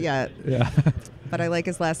Renard yet. Yeah. But I like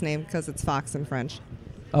his last name because it's Fox in French.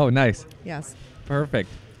 Oh, nice. Yes. Perfect.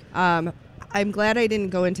 I'm glad I didn't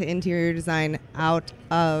go into interior design out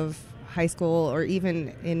of high school or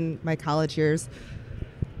even in my college years,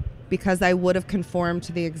 because I would have conformed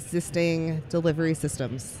to the existing delivery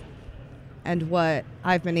systems. And what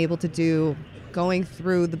I've been able to do going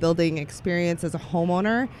through the building experience as a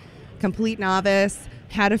homeowner, complete novice,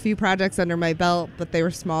 had a few projects under my belt, but they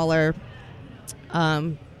were smaller.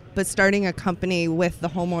 But starting a company with the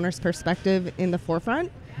homeowner's perspective in the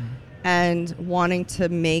forefront and wanting to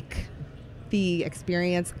make the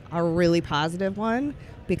experience a really positive one,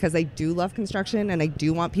 because I do love construction and I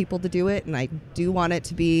do want people to do it and I do want it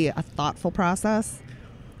to be a thoughtful process,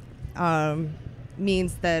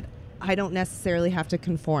 means that I don't necessarily have to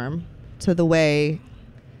conform to the way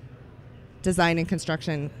design and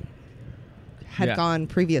construction had gone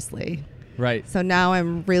previously. Right. So now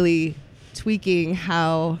I'm really tweaking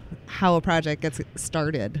how a project gets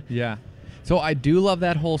started. Yeah. So I do love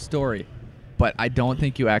that whole story, but I don't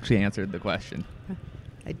think you actually answered the question.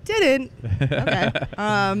 I didn't.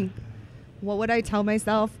 Okay. What would I tell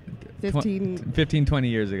myself 15, 20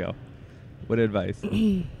 years ago? What advice?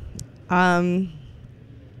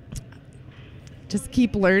 Just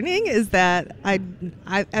keep learning. Is that I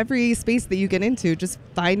every space that you get into, just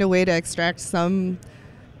find a way to extract some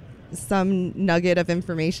nugget of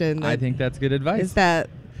information. I think that's good advice. Is that?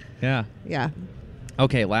 Yeah. Yeah.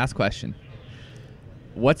 Okay, last question.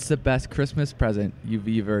 What's the best Christmas present you've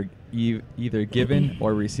either given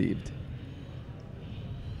or received?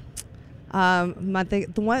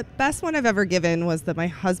 The best one I've ever given was that my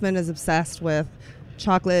husband is obsessed with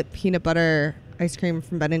chocolate peanut butter ice cream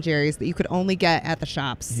from Ben & Jerry's that you could only get at the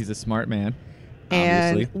shops. He's a smart man.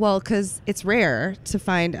 And obviously. well, because it's rare to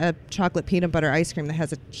find a chocolate peanut butter ice cream that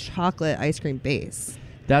has a chocolate ice cream base.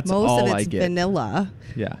 That's most all of it's I get. vanilla,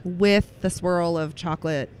 Yeah. with the swirl of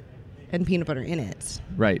chocolate and peanut butter in it.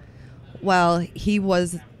 Right. Well,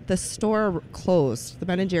 the store closed. The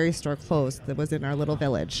Ben & Jerry's store closed that was in our little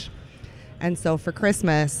village. And so for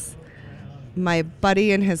Christmas, my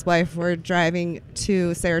buddy and his wife were driving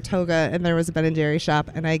to Saratoga, and there was a Ben & Jerry's shop,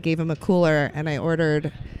 and I gave him a cooler, and I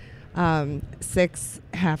ordered 6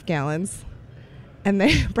 half gallons. And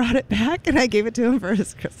they brought it back, and I gave it to him for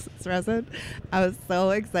his Christmas present. I was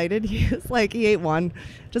so excited. He ate one,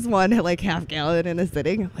 just one, like half gallon in a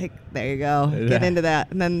sitting. I'm like, there you go, get into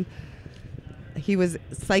that. And then he was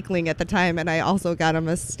cycling at the time, and I also got him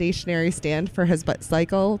a stationary stand for his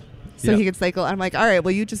cycle, so he could cycle. I'm like, all right,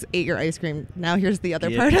 well, you just ate your ice cream. Now here's the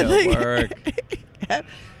other part of it.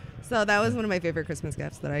 So that was one of my favorite Christmas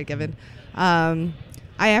gifts that I had given. I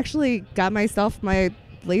actually got myself my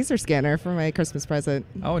laser scanner for my Christmas present.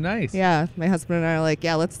 Oh, nice. Yeah, my husband and I are like,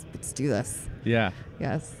 yeah, let's do this. Yeah.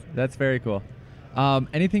 Yes. That's very cool.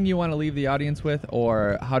 Anything you want to leave the audience with,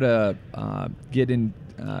 or how to get in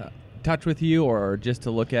touch with you, or just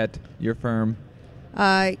to look at your firm?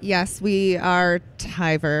 Yes, we are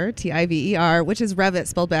Tiver, Tiver, which is Revit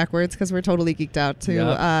spelled backwards because we're totally geeked out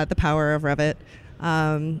to the power of Revit.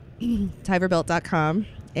 Tiverbuilt.com.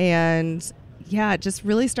 And yeah, just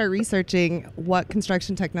really start researching what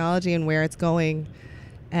construction technology and where it's going,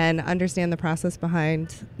 and understand the process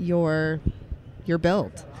behind your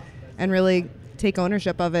build, and really take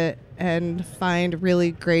ownership of it, and find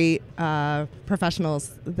really great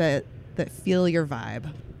professionals that feel your vibe.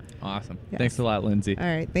 Awesome. Yes. Thanks a lot, Lindsay. All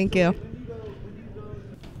right. Thank you.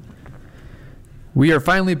 We are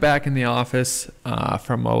finally back in the office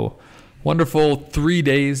from a Wonderful 3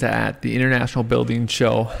 days at the International Building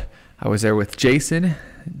Show. I was there with Jason.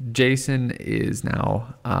 Jason is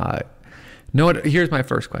now... here's my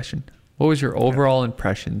first question. What was your overall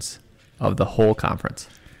impressions of the whole conference?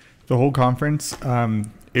 The whole conference,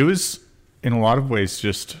 it was in a lot of ways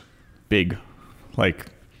just big. Like,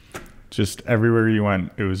 just everywhere you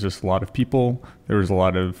went, it was just a lot of people. There was a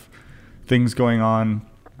lot of things going on.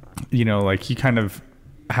 You know, like, you kind of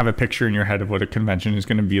have a picture in your head of what a convention is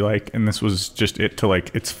going to be like, and this was just it to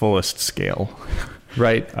like its fullest scale,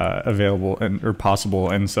 right? Available or possible.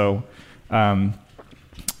 And so,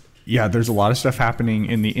 there's a lot of stuff happening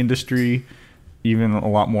in the industry, even a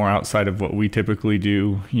lot more outside of what we typically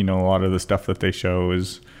do. You know, a lot of the stuff that they show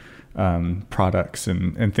is products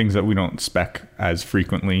and things that we don't spec as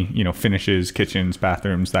frequently, you know, finishes, kitchens,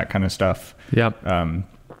 bathrooms, that kind of stuff. Yep.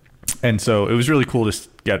 And so it was really cool to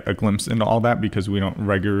get a glimpse into all that because we don't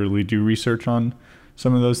regularly do research on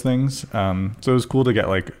some of those things. So it was cool to get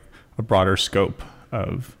like a broader scope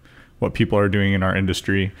of what people are doing in our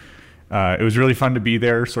industry. It was really fun to be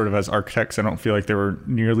there sort of as architects. I don't feel like there were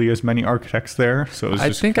nearly as many architects there. So it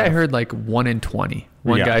was I heard like 1 in 20.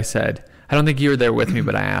 One guy said, I don't think you were there with me,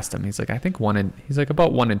 but I asked him. He's like, I think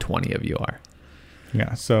about 1 in 20 of you are.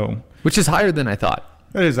 Yeah. So, which is higher than I thought.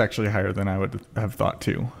 It is actually higher than I would have thought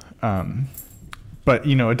too. But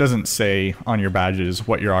you know, it doesn't say on your badges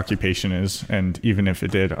what your occupation is. And even if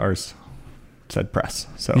it did, ours said press.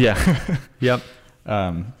 So yeah. Yep.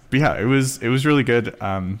 But yeah, it was really good.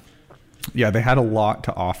 They had a lot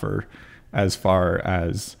to offer as far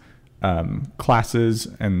as classes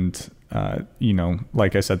and, you know,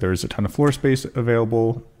 like I said, there was a ton of floor space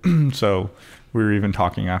available. So we were even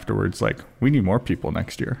talking afterwards, like, we need more people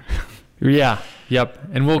next year. Yeah. Yep.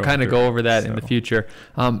 And we'll kind of go over that in the future.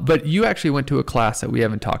 But you actually went to a class that we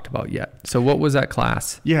haven't talked about yet. So what was that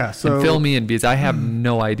class? Yeah. So and fill me in because I have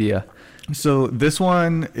no idea. So this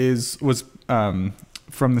one was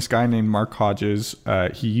from this guy named Mark Hodges.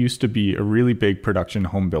 He used to be a really big production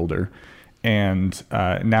home builder, and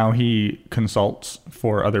now he consults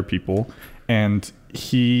for other people, and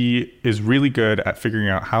he is really good at figuring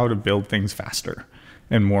out how to build things faster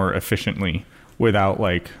and more efficiently without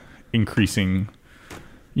like increasing,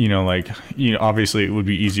 obviously it would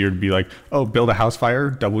be easier to be like, oh, build a house fire,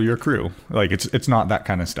 double your crew. Like it's not that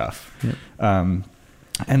kind of stuff. Yeah.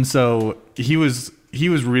 And so he was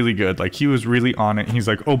really good. Like he was really on it. He's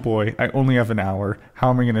like, oh boy, I only have an hour. How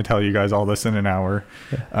am I going to tell you guys all this in an hour?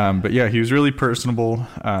 Yeah. But yeah, he was really personable,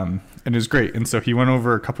 and it was great. And so he went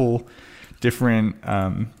over a couple different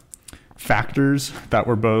factors that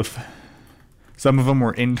were both, some of them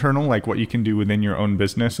were internal, like what you can do within your own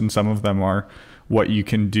business, and some of them are what you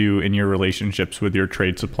can do in your relationships with your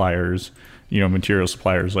trade suppliers, material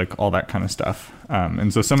suppliers, like all that kind of stuff.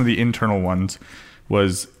 And so some of the internal ones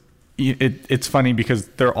was, it's funny because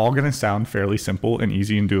they're all going to sound fairly simple and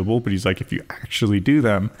easy and doable, but he's like, if you actually do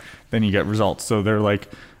them, then you get results. So they're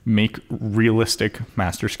like, make realistic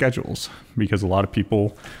master schedules, because a lot of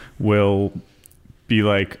people will be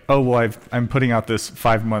like, oh, well, I'm putting out this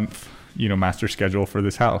 5-month, master schedule for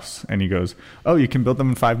this house. And he goes, oh, you can build them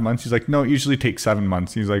in 5 months. He's like, no, it usually takes 7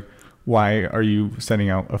 months. He's like, why are you sending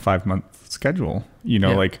out a 5-month schedule?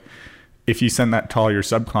 Like if you send that to all your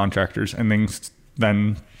subcontractors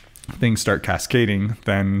and things start cascading,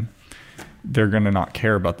 then they're going to not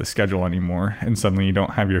care about the schedule anymore. And suddenly you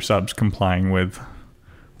don't have your subs complying with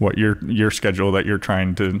what your schedule that you're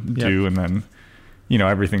trying to do. And then,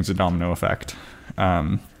 everything's a domino effect.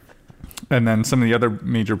 And then some of the other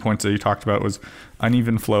major points that you talked about was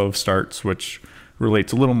uneven flow of starts, which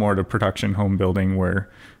relates a little more to production home building, where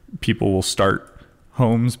people will start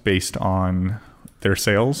homes based on their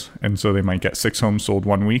sales. And so they might get 6 homes sold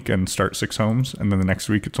 1 week and start 6 homes. And then the next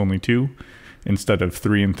week it's only 2 instead of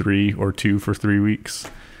 3 and 3 or 2 for 3 weeks,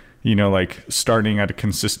 like starting at a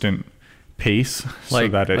consistent pace. Like, so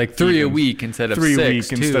that like 3 a week instead of 3 6, a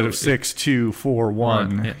week instead of 6, 2, 4,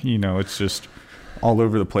 1, it's just all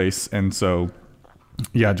over the place. And so,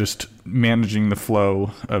 just managing the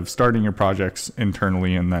flow of starting your projects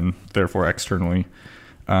internally and then therefore externally.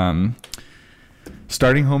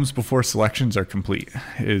 Starting homes before selections are complete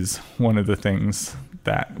is one of the things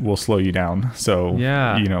that will slow you down. So,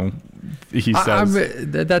 he says...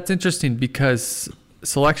 that's interesting because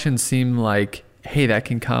selections seem like, hey, that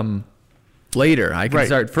can come later. I can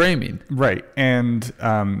start framing. Right. And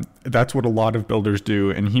that's what a lot of builders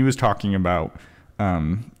do. And he was talking about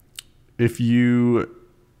if you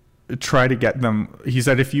try to get them, he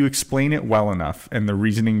said, if you explain it well enough and the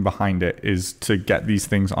reasoning behind it is to get these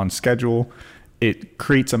things on schedule, it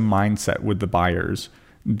creates a mindset with the buyers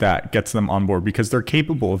that gets them on board, because they're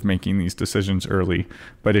capable of making these decisions early.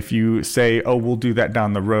 But if you say, oh, we'll do that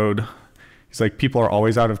down the road, it's like people are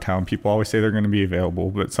always out of town. People always say they're going to be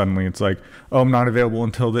available, but suddenly it's like, oh, I'm not available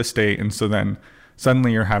until this date. And so then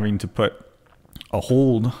suddenly you're having to put a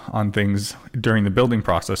hold on things during the building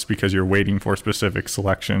process because you're waiting for specific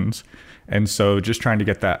selections. And so just trying to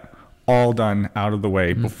get that all done out of the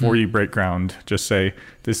way before you break ground, just say,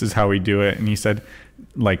 this is how we do it. And he said,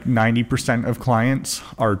 like 90% of clients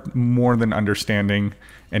are more than understanding,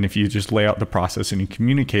 and if you just lay out the process and you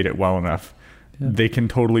communicate it well enough, they can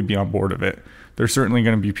totally be on board of it. There's certainly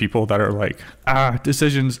going to be people that are like,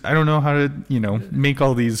 decisions, I don't know how to, make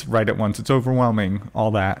all these right at once. It's overwhelming,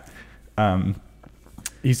 all that.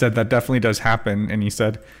 He said that definitely does happen, and he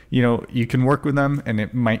said, you can work with them, and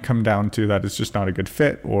it might come down to that it's just not a good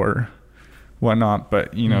fit or whatnot,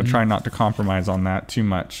 but try not to compromise on that too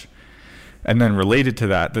much. And then related to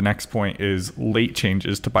that, the next point is late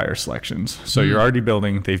changes to buyer selections. So you're already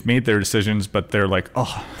building, they've made their decisions, but they're like,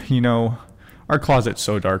 oh, our closet's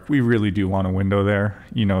so dark, we really do want a window there.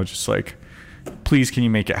 Just like, please, can you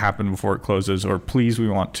make it happen before it closes? Or please, we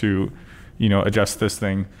want to, adjust this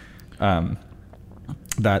thing.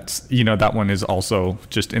 That's, that one is also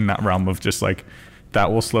just in that realm of just like,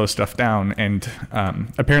 that will slow stuff down. And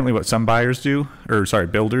apparently what some builders do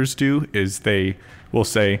is they will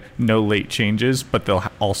say no late changes, but they'll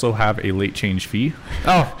also have a late change fee.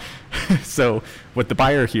 Oh, so what the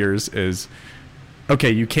buyer hears is, okay,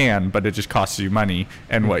 you can, but it just costs you money.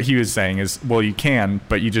 And what he was saying is, well, you can,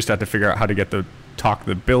 but you just have to figure out how to talk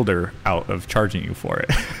the builder out of charging you for it.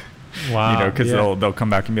 Wow. Because they'll come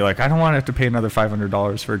back and be like, I don't want to have to pay another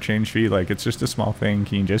 $500 for a change fee. Like, it's just a small thing.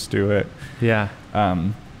 Can you just do it? Yeah.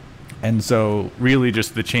 And so really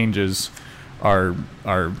just the changes are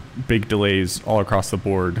big delays all across the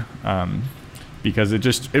board, because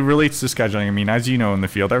it relates to scheduling. I mean, as you know, in the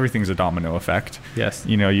field, everything's a domino effect. Yes.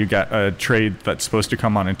 You got a trade that's supposed to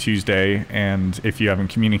come on a Tuesday, and if you haven't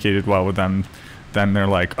communicated well with them, then they're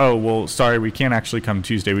like, oh, well, sorry, we can't actually come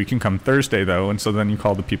Tuesday. We can come Thursday, though. And so then you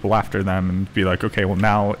call the people after them and be like, okay, well,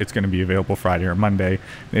 now it's going to be available Friday or Monday.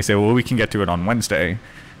 And they say, well, we can get to it on Wednesday.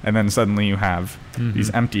 And then suddenly you have these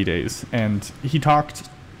empty days. And he talked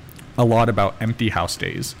a lot about empty house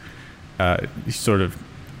days. Sort of,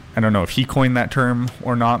 I don't know if he coined that term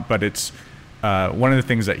or not, but it's one of the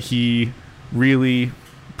things that he really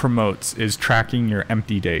promotes is tracking your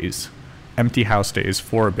empty house days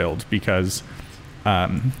for a build, because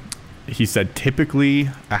he said typically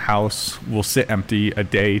a house will sit empty a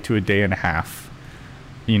day to a day and a half,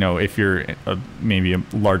 if you're maybe a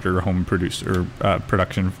larger home producer,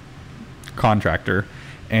 production contractor.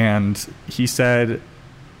 And he said,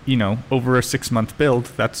 over a 6-month build,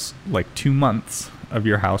 that's like 2 months of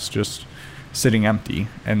your house just sitting empty.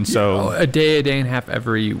 And so a day and a half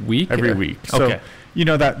every week? Every week. So, okay.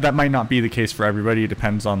 That might not be the case for everybody. It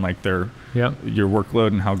depends on like your workload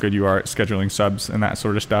and how good you are at scheduling subs and that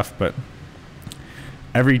sort of stuff. But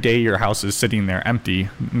every day your house is sitting there empty,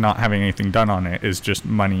 not having anything done on it, is just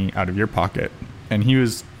money out of your pocket. And he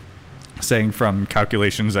was saying from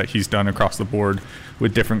calculations that he's done across the board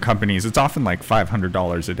with different companies, it's often like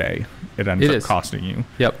 $500 a day it ends up costing you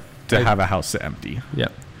to have a house sit empty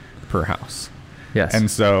per house. Yes. And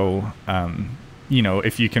so,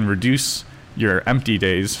 if you can reduce your empty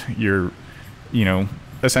days, you're,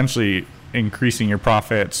 essentially increasing your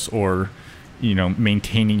profits, or,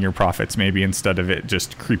 maintaining your profits maybe, instead of it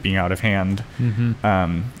just creeping out of hand.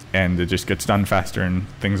 And it just gets done faster and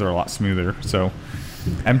things are a lot smoother. So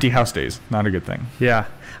empty house days, not a good thing. Yeah.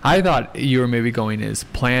 I thought you were maybe going is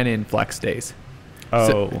plan in flex days. Oh.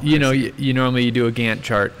 So, you normally you do a Gantt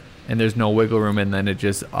chart and there's no wiggle room, and then it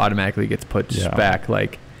just automatically gets pushed back.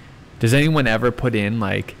 Like, does anyone ever put in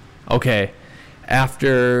like, okay,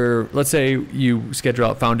 after, let's say you schedule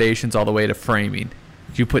out foundations all the way to framing,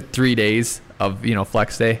 you put 3 days of,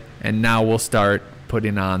 flex day, and now we'll start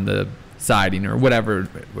putting on the siding or whatever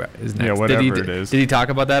is next. Yeah, whatever it is. Did he talk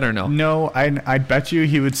about that or no? No, I bet you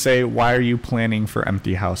he would say, why are you planning for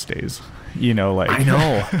empty house days? I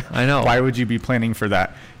know. Why would you be planning for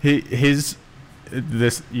that? This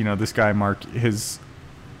guy, Mark, his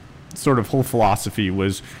sort of whole philosophy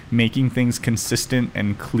was making things consistent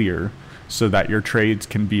and clear so that your trades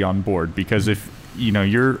can be on board. Because if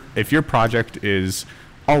your project is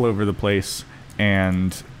all over the place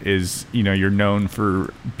and is, you're known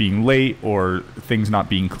for being late or things not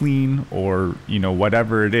being clean or,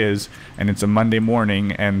 whatever it is, and it's a Monday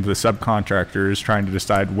morning and the subcontractor is trying to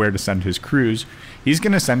decide where to send his crews, he's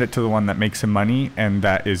going to send it to the one that makes him money and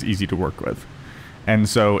that is easy to work with. And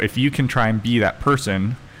so if you can try and be that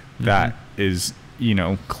person that is,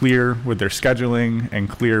 clear with their scheduling and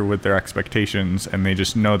clear with their expectations, and they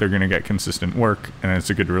just know they're going to get consistent work and it's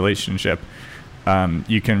a good relationship,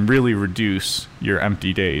 you can really reduce your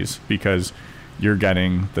empty days because you're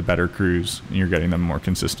getting the better crews and you're getting them more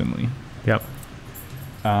consistently. Yep.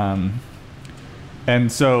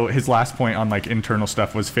 And so his last point on like internal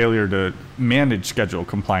stuff was failure to manage schedule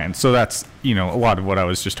compliance. So that's, a lot of what I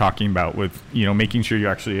was just talking about with, making sure you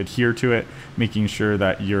actually adhere to it, making sure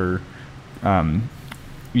that you're,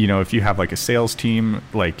 if you have like a sales team,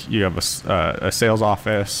 like you have a sales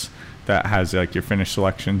office that has like your finished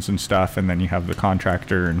selections and stuff, and then you have the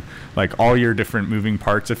contractor and like all your different moving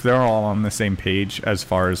parts, if they're all on the same page as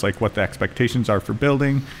far as like what the expectations are for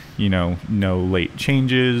building, no late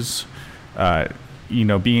changes,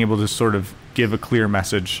 being able to sort of give a clear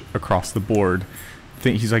message across the board.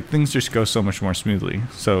 He's like, things just go so much more smoothly.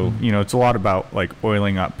 So, it's a lot about like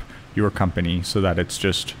oiling up your company so that it's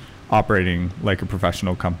just operating like a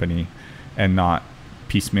professional company and not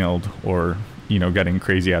piecemealed or, getting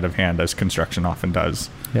crazy out of hand as construction often does.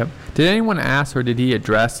 Yep. Did anyone ask, or did he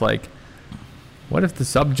address like, what if the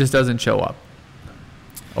sub just doesn't show up?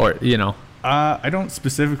 Or, I don't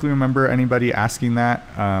specifically remember anybody asking that.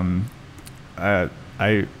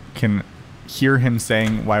 I can hear him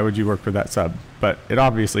saying, why would you work for that sub? But it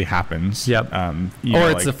obviously happens. Yep.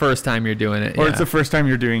 Or it's the first time you're doing it. Or it's the first time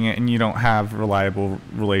you're doing it and you don't have reliable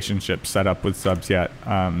relationships set up with subs yet.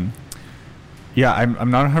 I'm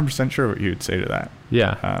not 100% sure what you would say to that.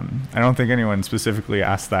 Yeah. I don't think anyone specifically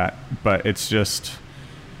asked that, but it's just,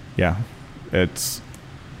 it's,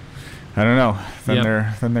 I don't know.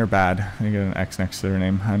 Then they're bad. They get an X next to their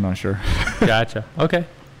name. I'm not sure. Gotcha. Okay.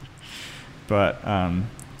 But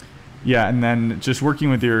and then just working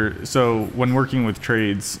with when working with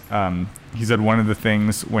trades, he said one of the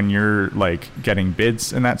things when you're like getting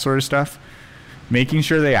bids and that sort of stuff, making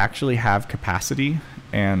sure they actually have capacity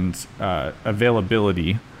and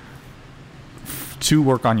availability to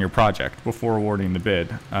work on your project before awarding the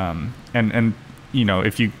bid. And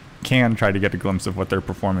if you can try to get a glimpse of what their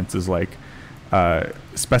performance is like,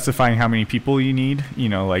 specifying how many people you need,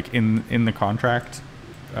 like in the contract,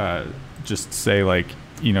 just say like,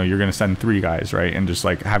 you're going to send 3 guys, right? And just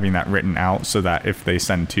like having that written out so that if they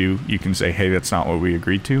send 2, you can say, hey, that's not what we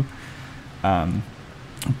agreed to.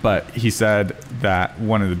 But he said that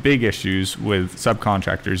one of the big issues with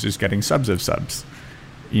subcontractors is getting subs of subs.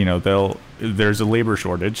 There's a labor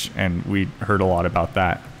shortage, and we heard a lot about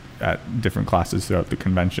that at different classes throughout the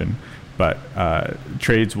convention. But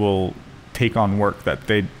trades will take on work that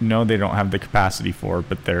they know they don't have the capacity for,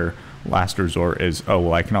 but their last resort is,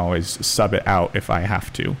 I can always sub it out if I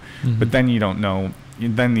have to. Mm-hmm. But then you don't know.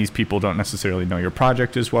 Then these people don't necessarily know your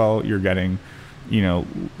project as well. You're getting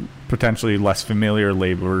potentially less familiar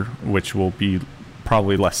labor, which will be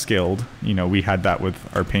probably less skilled. We had that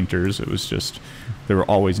with our painters. It was just, there were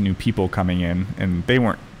always new people coming in, and they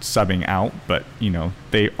weren't subbing out, but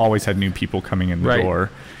they always had new people coming in the door.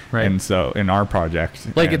 Right. And so in our project,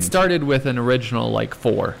 it started with an original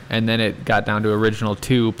 4, and then it got down to original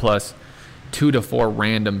 2 plus 2 to 4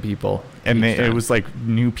 random people. And it was like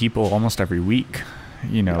new people almost every week.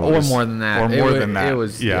 Or more than that. It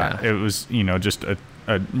was it was just a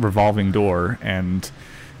revolving door, and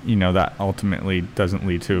that ultimately doesn't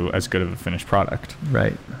lead to as good of a finished product.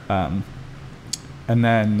 Right. And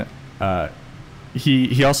then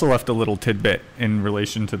he also left a little tidbit in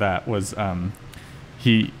relation to that. Was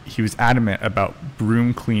he was adamant about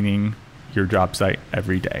broom cleaning your job site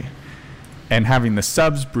every day and having the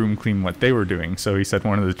subs broom clean what they were doing. So he said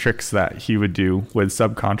one of the tricks that he would do with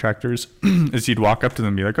subcontractors is he'd walk up to them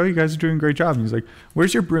and be like, oh, you guys are doing a great job. And he's like,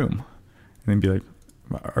 where's your broom? And then be like,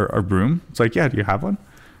 our broom? It's like, yeah, do you have one?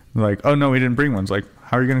 They're like, oh, no, we didn't bring one. It's like,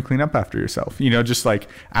 how are you going to clean up after yourself? Just like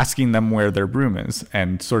asking them where their broom is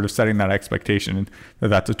and sort of setting that expectation that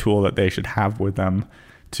that's a tool that they should have with them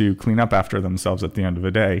to clean up after themselves at the end of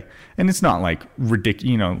the day. And it's not like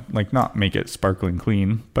ridiculous, like not make it sparkling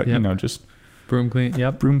clean, but, just broom clean.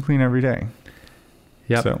 Yep. Broom clean every day.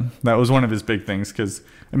 Yep. So that was one of his big things, because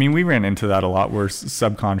we ran into that a lot where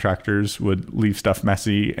subcontractors would leave stuff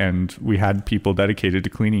messy, and we had people dedicated to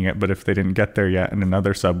cleaning it, but if they didn't get there yet and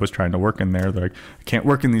another sub was trying to work in there, they're like, I can't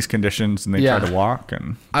work in these conditions, and they try to walk.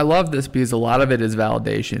 And I love this because a lot of it is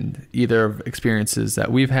validation, either of experiences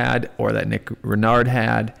that we've had or that Nick Renard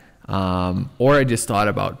had, or I just thought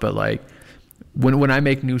about, but when I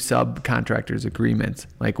make new subcontractors agreements,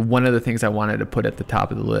 one of the things I wanted to put at the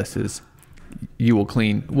top of the list is you will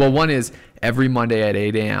clean. Well, one is every Monday at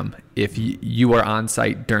 8 a.m. If you are on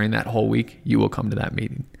site during that whole week, you will come to that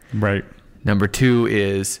meeting. Right. Number 2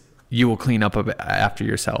 is you will clean up a bit after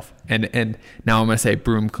yourself. And now I'm going to say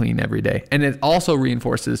broom clean every day. And it also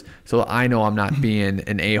reinforces so I know I'm not being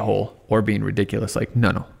an a-hole or being ridiculous. Like,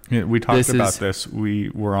 no. Yeah, we talked about this. We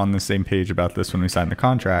were on the same page about this when we signed the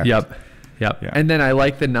contract. Yep. Yeah. And then I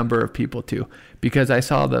like the number of people too, because I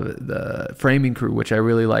saw the framing crew, which I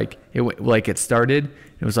really like. It started,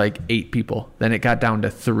 it was like 8 people. Then it got down to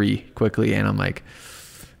 3 quickly. And I'm like,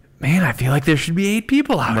 man, I feel like there should be 8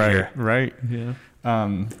 people out here. Right.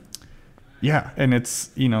 Yeah. Yeah, and it's,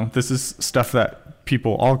 this is stuff that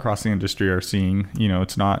people all across the industry are seeing.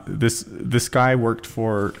 It's not this guy worked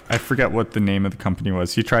for, I forget what the name of the company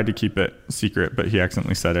was. He tried to keep it secret, but he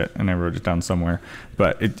accidentally said it, and I wrote it down somewhere.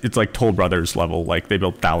 But it's like Toll Brothers level. Like, they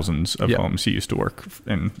built thousands of homes. He used to work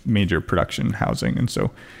in major production housing, and so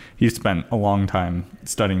he spent a long time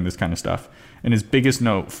studying this kind of stuff. And his biggest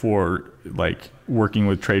note for like working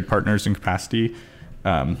with trade partners in capacity,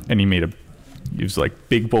 and he was like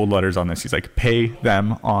big bold letters on this. He's like, pay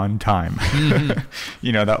them on time.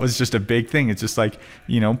 Mm-hmm. That was just a big thing. It's just like,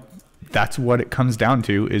 that's what it comes down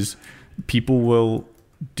to, is people will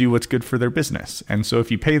do what's good for their business. And so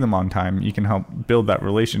if you pay them on time, you can help build that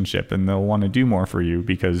relationship, and they'll want to do more for you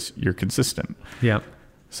because you're consistent. Yeah.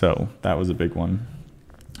 So that was a big one.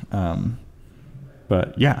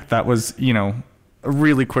 But yeah, that was, a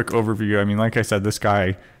really quick overview. I mean, like I said, this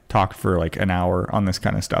guy talked for like an hour on this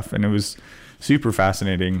kind of stuff, and it was super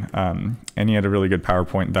fascinating. And he had a really good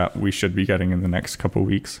PowerPoint that we should be getting in the next couple of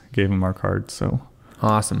weeks. Gave him our card. So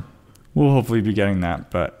awesome. We'll hopefully be getting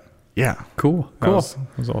that, but yeah. Cool. That was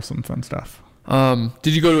awesome, fun stuff.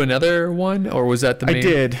 Did you go to another one, or was that the main? I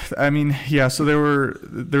did. I mean, yeah, so there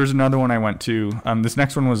was another one I went to. This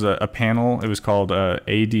next one was a panel. It was called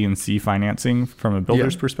AD&C financing from a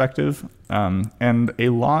builder's perspective. And a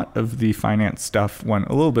lot of the finance stuff went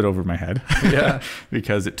a little bit over my head. Yeah.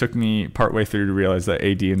 Because it took me partway through to realize that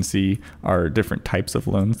AD&C are different types of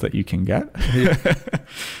loans that you can get.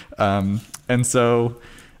 And so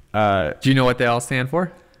do you know what they all stand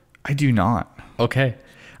for? I do not. Okay.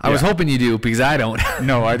 I was hoping you do, because I don't.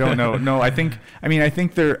 No, I don't know. No, I think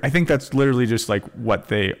that's literally just like what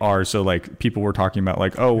they are. So like people were talking about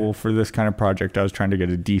like, oh, well, for this kind of project, I was trying to get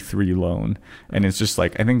a D3 loan. And it's just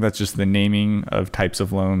like, I think that's just the naming of types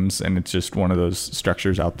of loans. And it's just one of those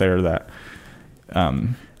structures out there that,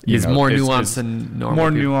 is more nuanced than normal. More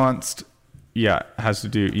nuanced. Yeah. Has to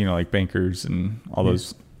do, like bankers and all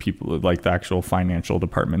those people, like the actual financial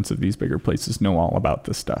departments of these bigger places know all about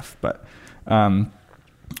this stuff. But,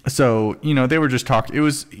 so, they were just talking. It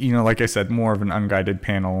was, like I said, more of an unguided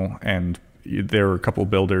panel, and there were a couple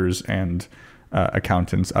builders and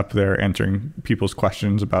accountants up there answering people's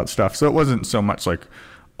questions about stuff. So it wasn't so much like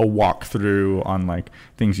a walkthrough on like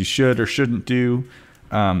things you should or shouldn't do.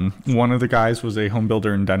 One of the guys was a home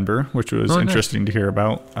builder in Denver, which was interesting to hear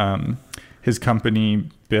about. His company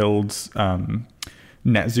builds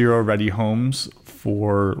net zero ready homes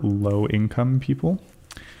for low income people.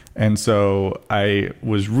 And so I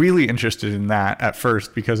was really interested in that at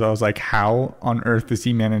first, because I was like, how on earth is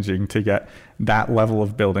he managing to get that level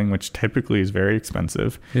of building, which typically is very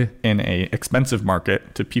expensive, in a expensive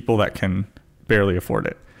market, to people that can barely afford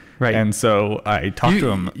it? Right. And so I talked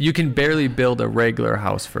to him. You can barely build a regular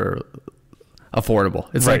house for affordable.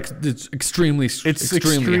 It's it's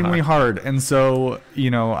extremely hard. And so,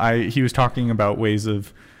 he was talking about ways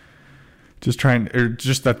of just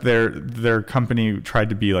that their company tried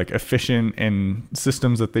to be like efficient in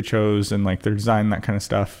systems that they chose and like their design, that kind of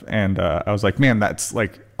stuff. And I was like, man, that's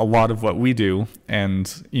like a lot of what we do.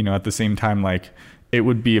 And, at the same time, like it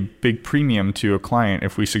would be a big premium to a client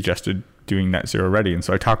if we suggested doing net zero ready. And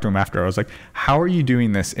so I talked to him after. I was like, how are you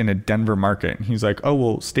doing this in a Denver market? And he's like, oh,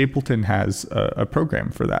 well, Stapleton has a program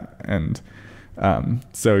for that. And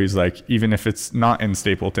so he's like, even if it's not in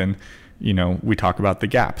Stapleton, we talk about the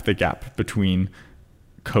gap between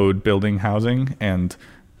code building housing and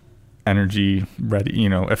energy ready,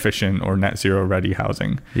 efficient or net zero ready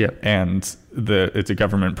housing. Yep. And it's a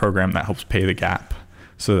government program that helps pay the gap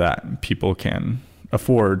so that people can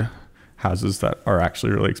afford houses that are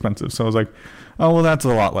actually really expensive. So I was like, oh, well, that's a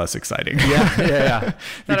lot less exciting. Yeah.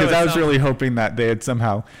 Because I was really hoping that they had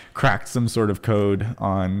somehow cracked some sort of code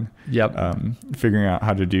on figuring out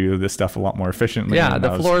how to do this stuff a lot more efficiently. Yeah,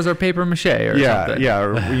 the floors are paper mache or something. Yeah,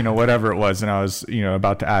 or whatever it was. And I was,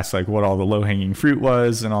 about to ask like what all the low-hanging fruit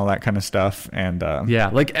was and all that kind of stuff. And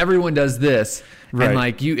like everyone does this. Right. And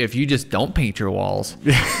like if you just don't paint your walls,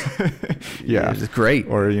 it's great.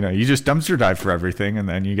 Or you just dumpster dive for everything, and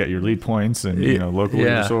then you get your lead points and local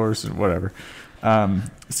resource and whatever.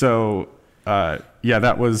 So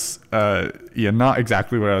that was not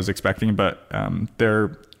exactly what I was expecting, but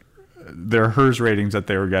they're their HERS ratings that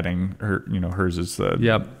they were getting. HERS is the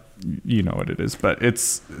Yep. You know what it is, but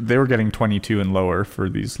they were getting 22 and lower for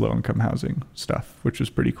these low income housing stuff, which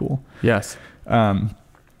was pretty cool. Yes. And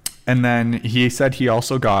then he said he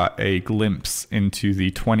also got a glimpse into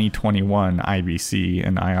the 2021 IBC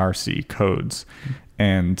and IRC codes.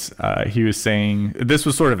 And he was saying, this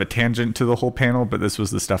was sort of a tangent to the whole panel, but this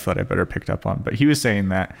was the stuff that I better picked up on. But he was saying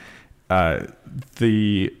that if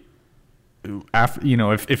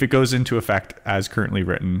it goes into effect as currently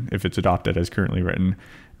written, if it's adopted as currently written,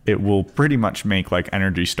 it will pretty much make like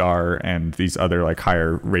Energy Star and these other like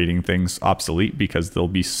higher rating things obsolete, because they'll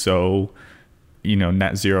be so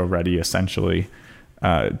net zero ready essentially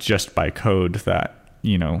just by code that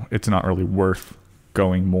it's not really worth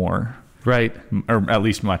going more, right, or at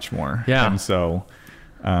least much more. Yeah. And so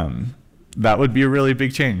that would be a really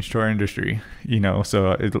big change to our industry,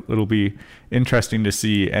 so it'll be interesting to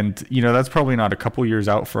see. And that's probably not a couple years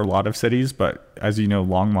out for a lot of cities, but as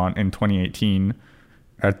Longmont in 2018,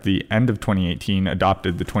 at the end of 2018,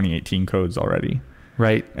 adopted the 2018 codes already.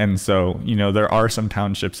 Right. And so, there are some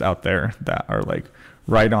townships out there that are like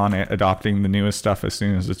right on it, adopting the newest stuff as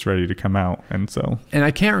soon as it's ready to come out. And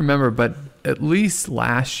I can't remember, but at least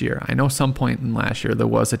last year, I know some point in last year, there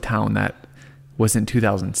was a town that was in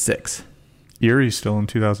 2006. Erie's still in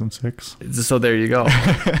 2006. So there you go.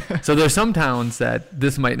 So there's some towns that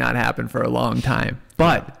this might not happen for a long time,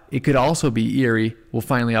 but it could also be Erie will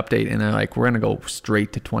finally update and they're like, we're going to go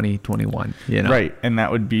straight to 2021, Right. And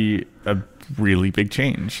that would be a really big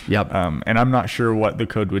change. Yep. And I'm not sure what the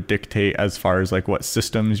code would dictate as far as like what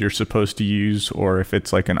systems you're supposed to use, or if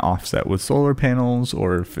it's like an offset with solar panels,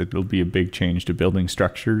 or if it'll be a big change to building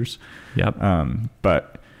structures. Yep.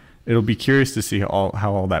 But it'll be curious to see how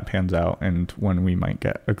all that pans out and when we might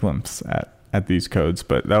get a glimpse at these codes.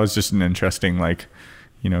 But that was just an interesting,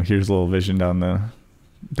 here's a little vision down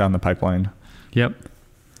the pipeline. Yep.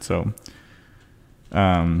 So,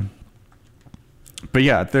 but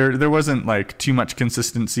yeah, there wasn't like too much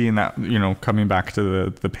consistency in that, coming back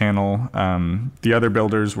to the panel. The other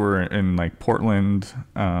builders were in like Portland,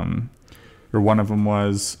 or one of them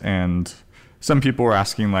was, and some people were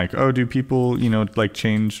asking like, oh, do people, like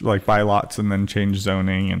change, like buy lots and then change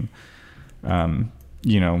zoning? And,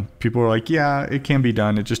 people were like, yeah, it can be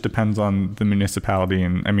done. It just depends on the municipality.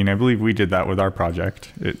 And I mean, I believe we did that with our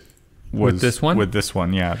project. It was with this one? With this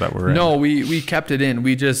one, yeah, that we're in. No, we kept it in.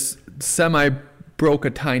 We just broke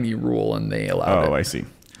a tiny rule and they allowed it. Oh, I see.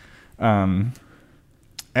 And,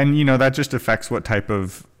 that just affects what type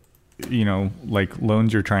of, like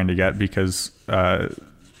loans you're trying to get, because,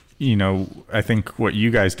 I think what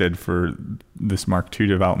you guys did for this Mark II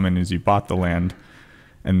development is you bought the land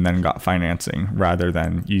and then got financing rather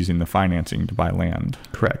than using the financing to buy land.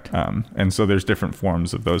 Correct. And so there's different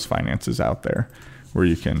forms of those finances out there where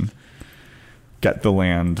you can get the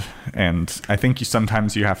land. And I think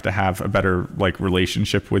sometimes you have to have a better like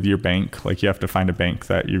relationship with your bank. Like you have to find a bank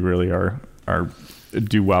that you really are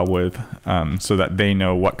do well with, so that they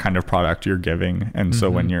know what kind of product you're giving. And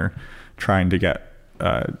so when you're trying to get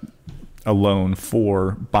a loan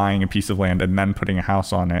for buying a piece of land and then putting a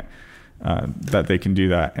house on it, that they can do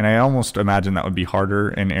that. And I almost imagine that would be harder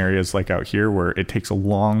in areas like out here where it takes a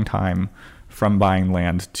long time from buying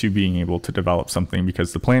land to being able to develop something,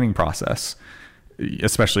 because the planning process,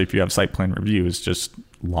 especially if you have site plan review, is just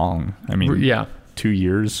long. I mean, 2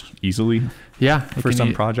 years easily. Yeah. For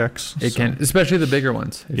some projects. It can, especially the bigger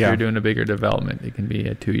ones. If you're doing a bigger development, it can be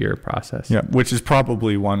a 2-year process. Yeah. Which is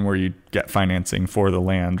probably one where you get financing for the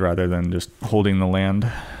land rather than just holding the land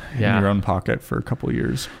in your own pocket for a couple of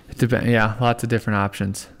years. It depends. Yeah. Lots of different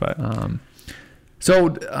options. But,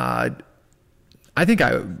 I think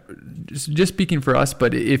just speaking for us,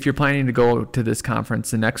 but if you're planning to go to this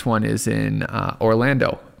conference, the next one is in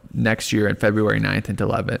Orlando next year in February 9th and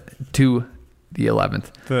 11th to the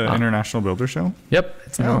 11th. The International Builder Show? Yep.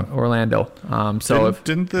 It's in Orlando.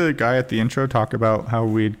 Didn't the guy at the intro talk about how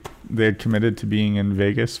they had committed to being in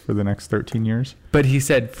Vegas for the next 13 years? But he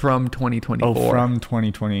said from 2024. Oh, from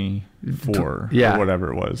 2024 or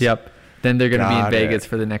whatever it was. Yep. Then they're going to be in Vegas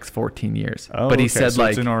for the next 14 years. Oh, but he said so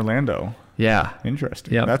it's in Orlando. Yeah.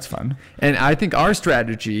 Interesting. Yep. That's fun. And I think our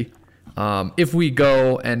strategy, if we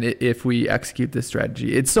go and if we execute this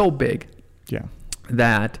strategy, it's so big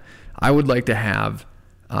that I would like to have,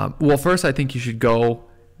 first I think you should go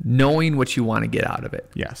knowing what you want to get out of it.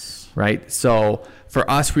 Yes. Right? So for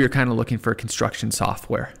us, we were kind of looking for construction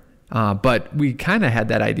software. But we kind of had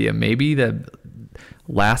that idea, maybe the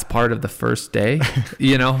last part of the first day,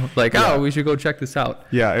 we should go check this out.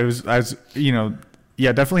 Yeah, it was,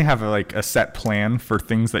 definitely have a set plan for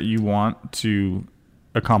things that you want to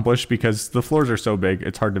accomplish, because the floors are so big,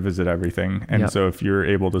 it's hard to visit everything. And so if you're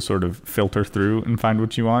able to sort of filter through and find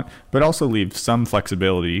what you want, but also leave some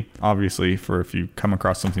flexibility, obviously, for if you come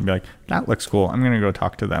across something, be like, that looks cool, I'm going to go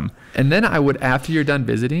talk to them. And then I would, after you're done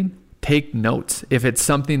visiting, take notes if it's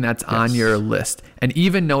something that's on your list, and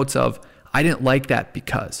even notes of, I didn't like that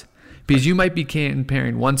because you might be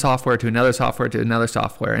comparing one software to another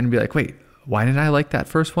software and be like, wait, why didn't I like that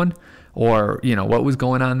first one? Or, what was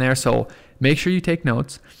going on there? So make sure you take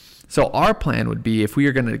notes. So our plan would be, if we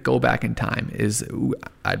are going to go back in time, is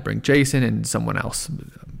I'd bring Jason and someone else,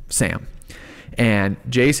 Sam. And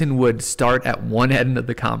Jason would start at one end of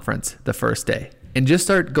the conference the first day and just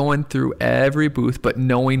start going through every booth, but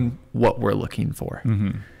knowing what we're looking for.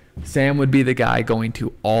 Mm-hmm. Sam would be the guy going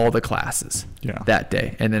to all the classes that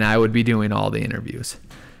day. And then I would be doing all the interviews.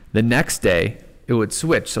 The next day, it would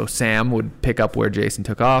switch. So Sam would pick up where Jason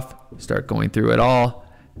took off, start going through it all.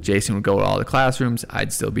 Jason would go to all the classrooms.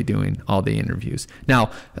 I'd still be doing all the interviews.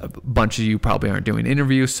 Now, a bunch of you probably aren't doing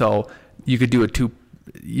interviews, so you could do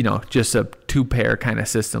just a two-pair kind of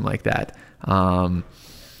system like that.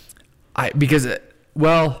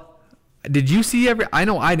 Did you see I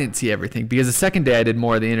know I didn't see everything, because the second day I did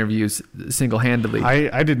more of the interviews single-handedly.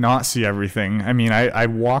 I did not see everything. I mean, I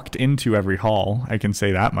walked into every hall, I can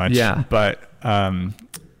say that much. Yeah. But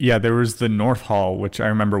there was the North Hall, which I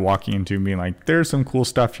remember walking into and being like, there's some cool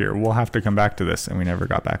stuff here. We'll have to come back to this. And we never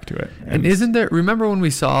got back to it. And remember when we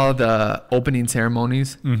saw the opening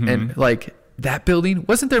ceremonies and like that building?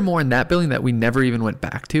 Wasn't there more in that building that we never even went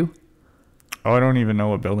back to? Oh, I don't even know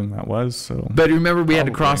what building that was. So, but remember we had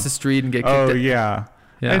to cross the street and get kicked out? Oh, yeah.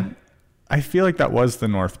 I feel like that was the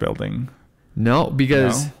North building. No,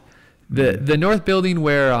 because the North building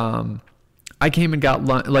where I came and got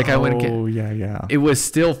lunch. Like I went. Oh, yeah. It was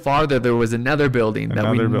still farther. There was another building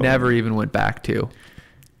that we never even went back to.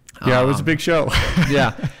 Yeah, it was a big show.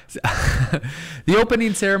 Yeah. The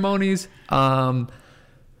opening ceremonies, like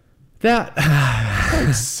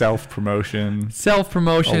self-promotion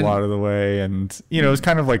a lot of the way, and it was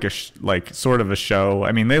kind of like sort of a show.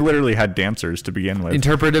 I mean, they literally had dancers to begin with,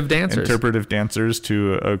 interpretive dancers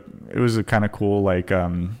to it was a kind of cool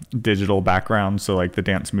digital background, so like the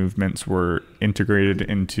dance movements were integrated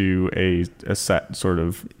into a set sort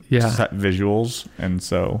of set visuals.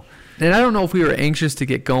 And I don't know if we were anxious to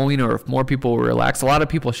get going or if more people were relaxed. A lot of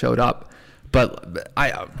people showed up, but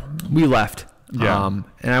we left. Yeah.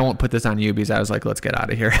 And I won't put this on you, because I was like, let's get out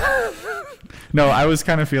of here. No, I was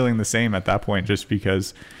kind of feeling the same at that point, just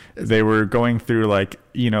because they were going through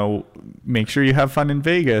make sure you have fun in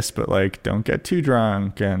Vegas, but don't get too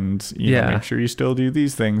drunk, and make sure you still do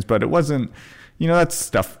these things. But it wasn't, that's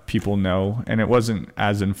stuff people know, and it wasn't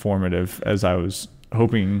as informative as I was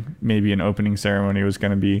hoping maybe an opening ceremony was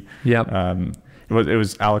going to be. Yep. It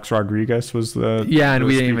was Alex Rodriguez was the and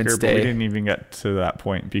we didn't speaker, even stay. But we didn't even get to that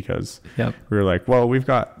point, because we were like, well, we've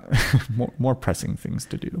got more pressing things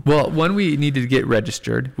to do. Well, one, we needed to get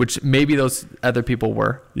registered, which maybe those other people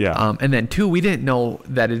were. Yeah. And then two, we didn't know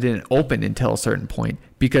that it didn't open until a certain point,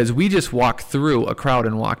 because we just walked through a crowd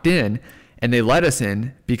and walked in, and they let us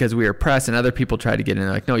in because we were press, and other people tried to get in.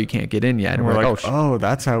 They're like, no, you can't get in yet. And we're like, oh,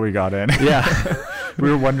 that's how we got in. Yeah. We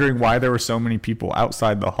were wondering why there were so many people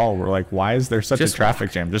outside the hall. We're like, why is there such a traffic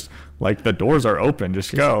jam? Just the doors are open,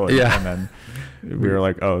 just go. And then we were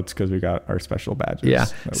like, oh, it's because we got our special badges. Yeah.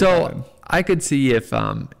 So I could see if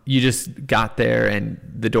you just got there and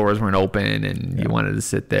the doors weren't open and you wanted to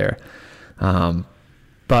sit there.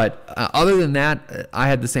 But other than that, I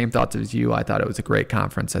had the same thoughts as you. I thought it was a great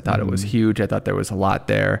conference. I thought it was huge. I thought there was a lot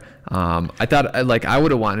there. I thought I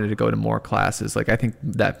would have wanted to go to more classes. I think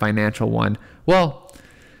that financial one, well,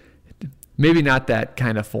 maybe not that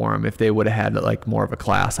kind of forum. If they would have had more of a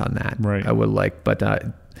class on that, right. I would like. But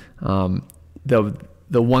the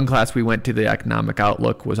one class we went to, the economic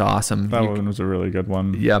outlook, was awesome. That one was a really good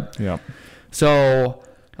one. Yep. So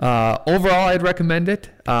overall, I'd recommend it.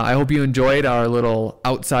 I hope you enjoyed our little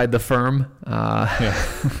outside the firm,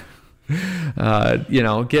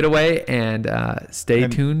 getaway, and stay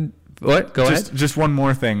tuned. What? Go ahead. Just one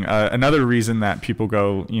more thing. Another reason that people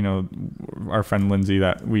go, our friend Lindsay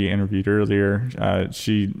that we interviewed earlier,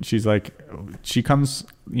 she's like, she comes,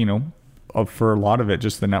 for a lot of it,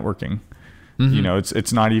 just the networking. Mm-hmm.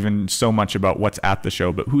 It's not even so much about what's at the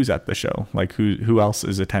show, but who's at the show, who else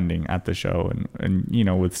is attending at the show, and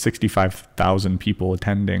with 65,000 people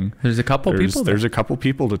attending, there's a couple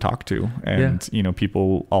people to talk to, and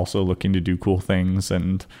people also looking to do cool things,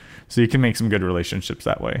 and so you can make some good relationships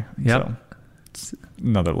that way. Yep. So it's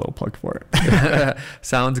another little plug for it.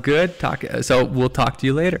 Sounds good. So we'll talk to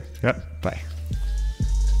you later. Yep. Bye.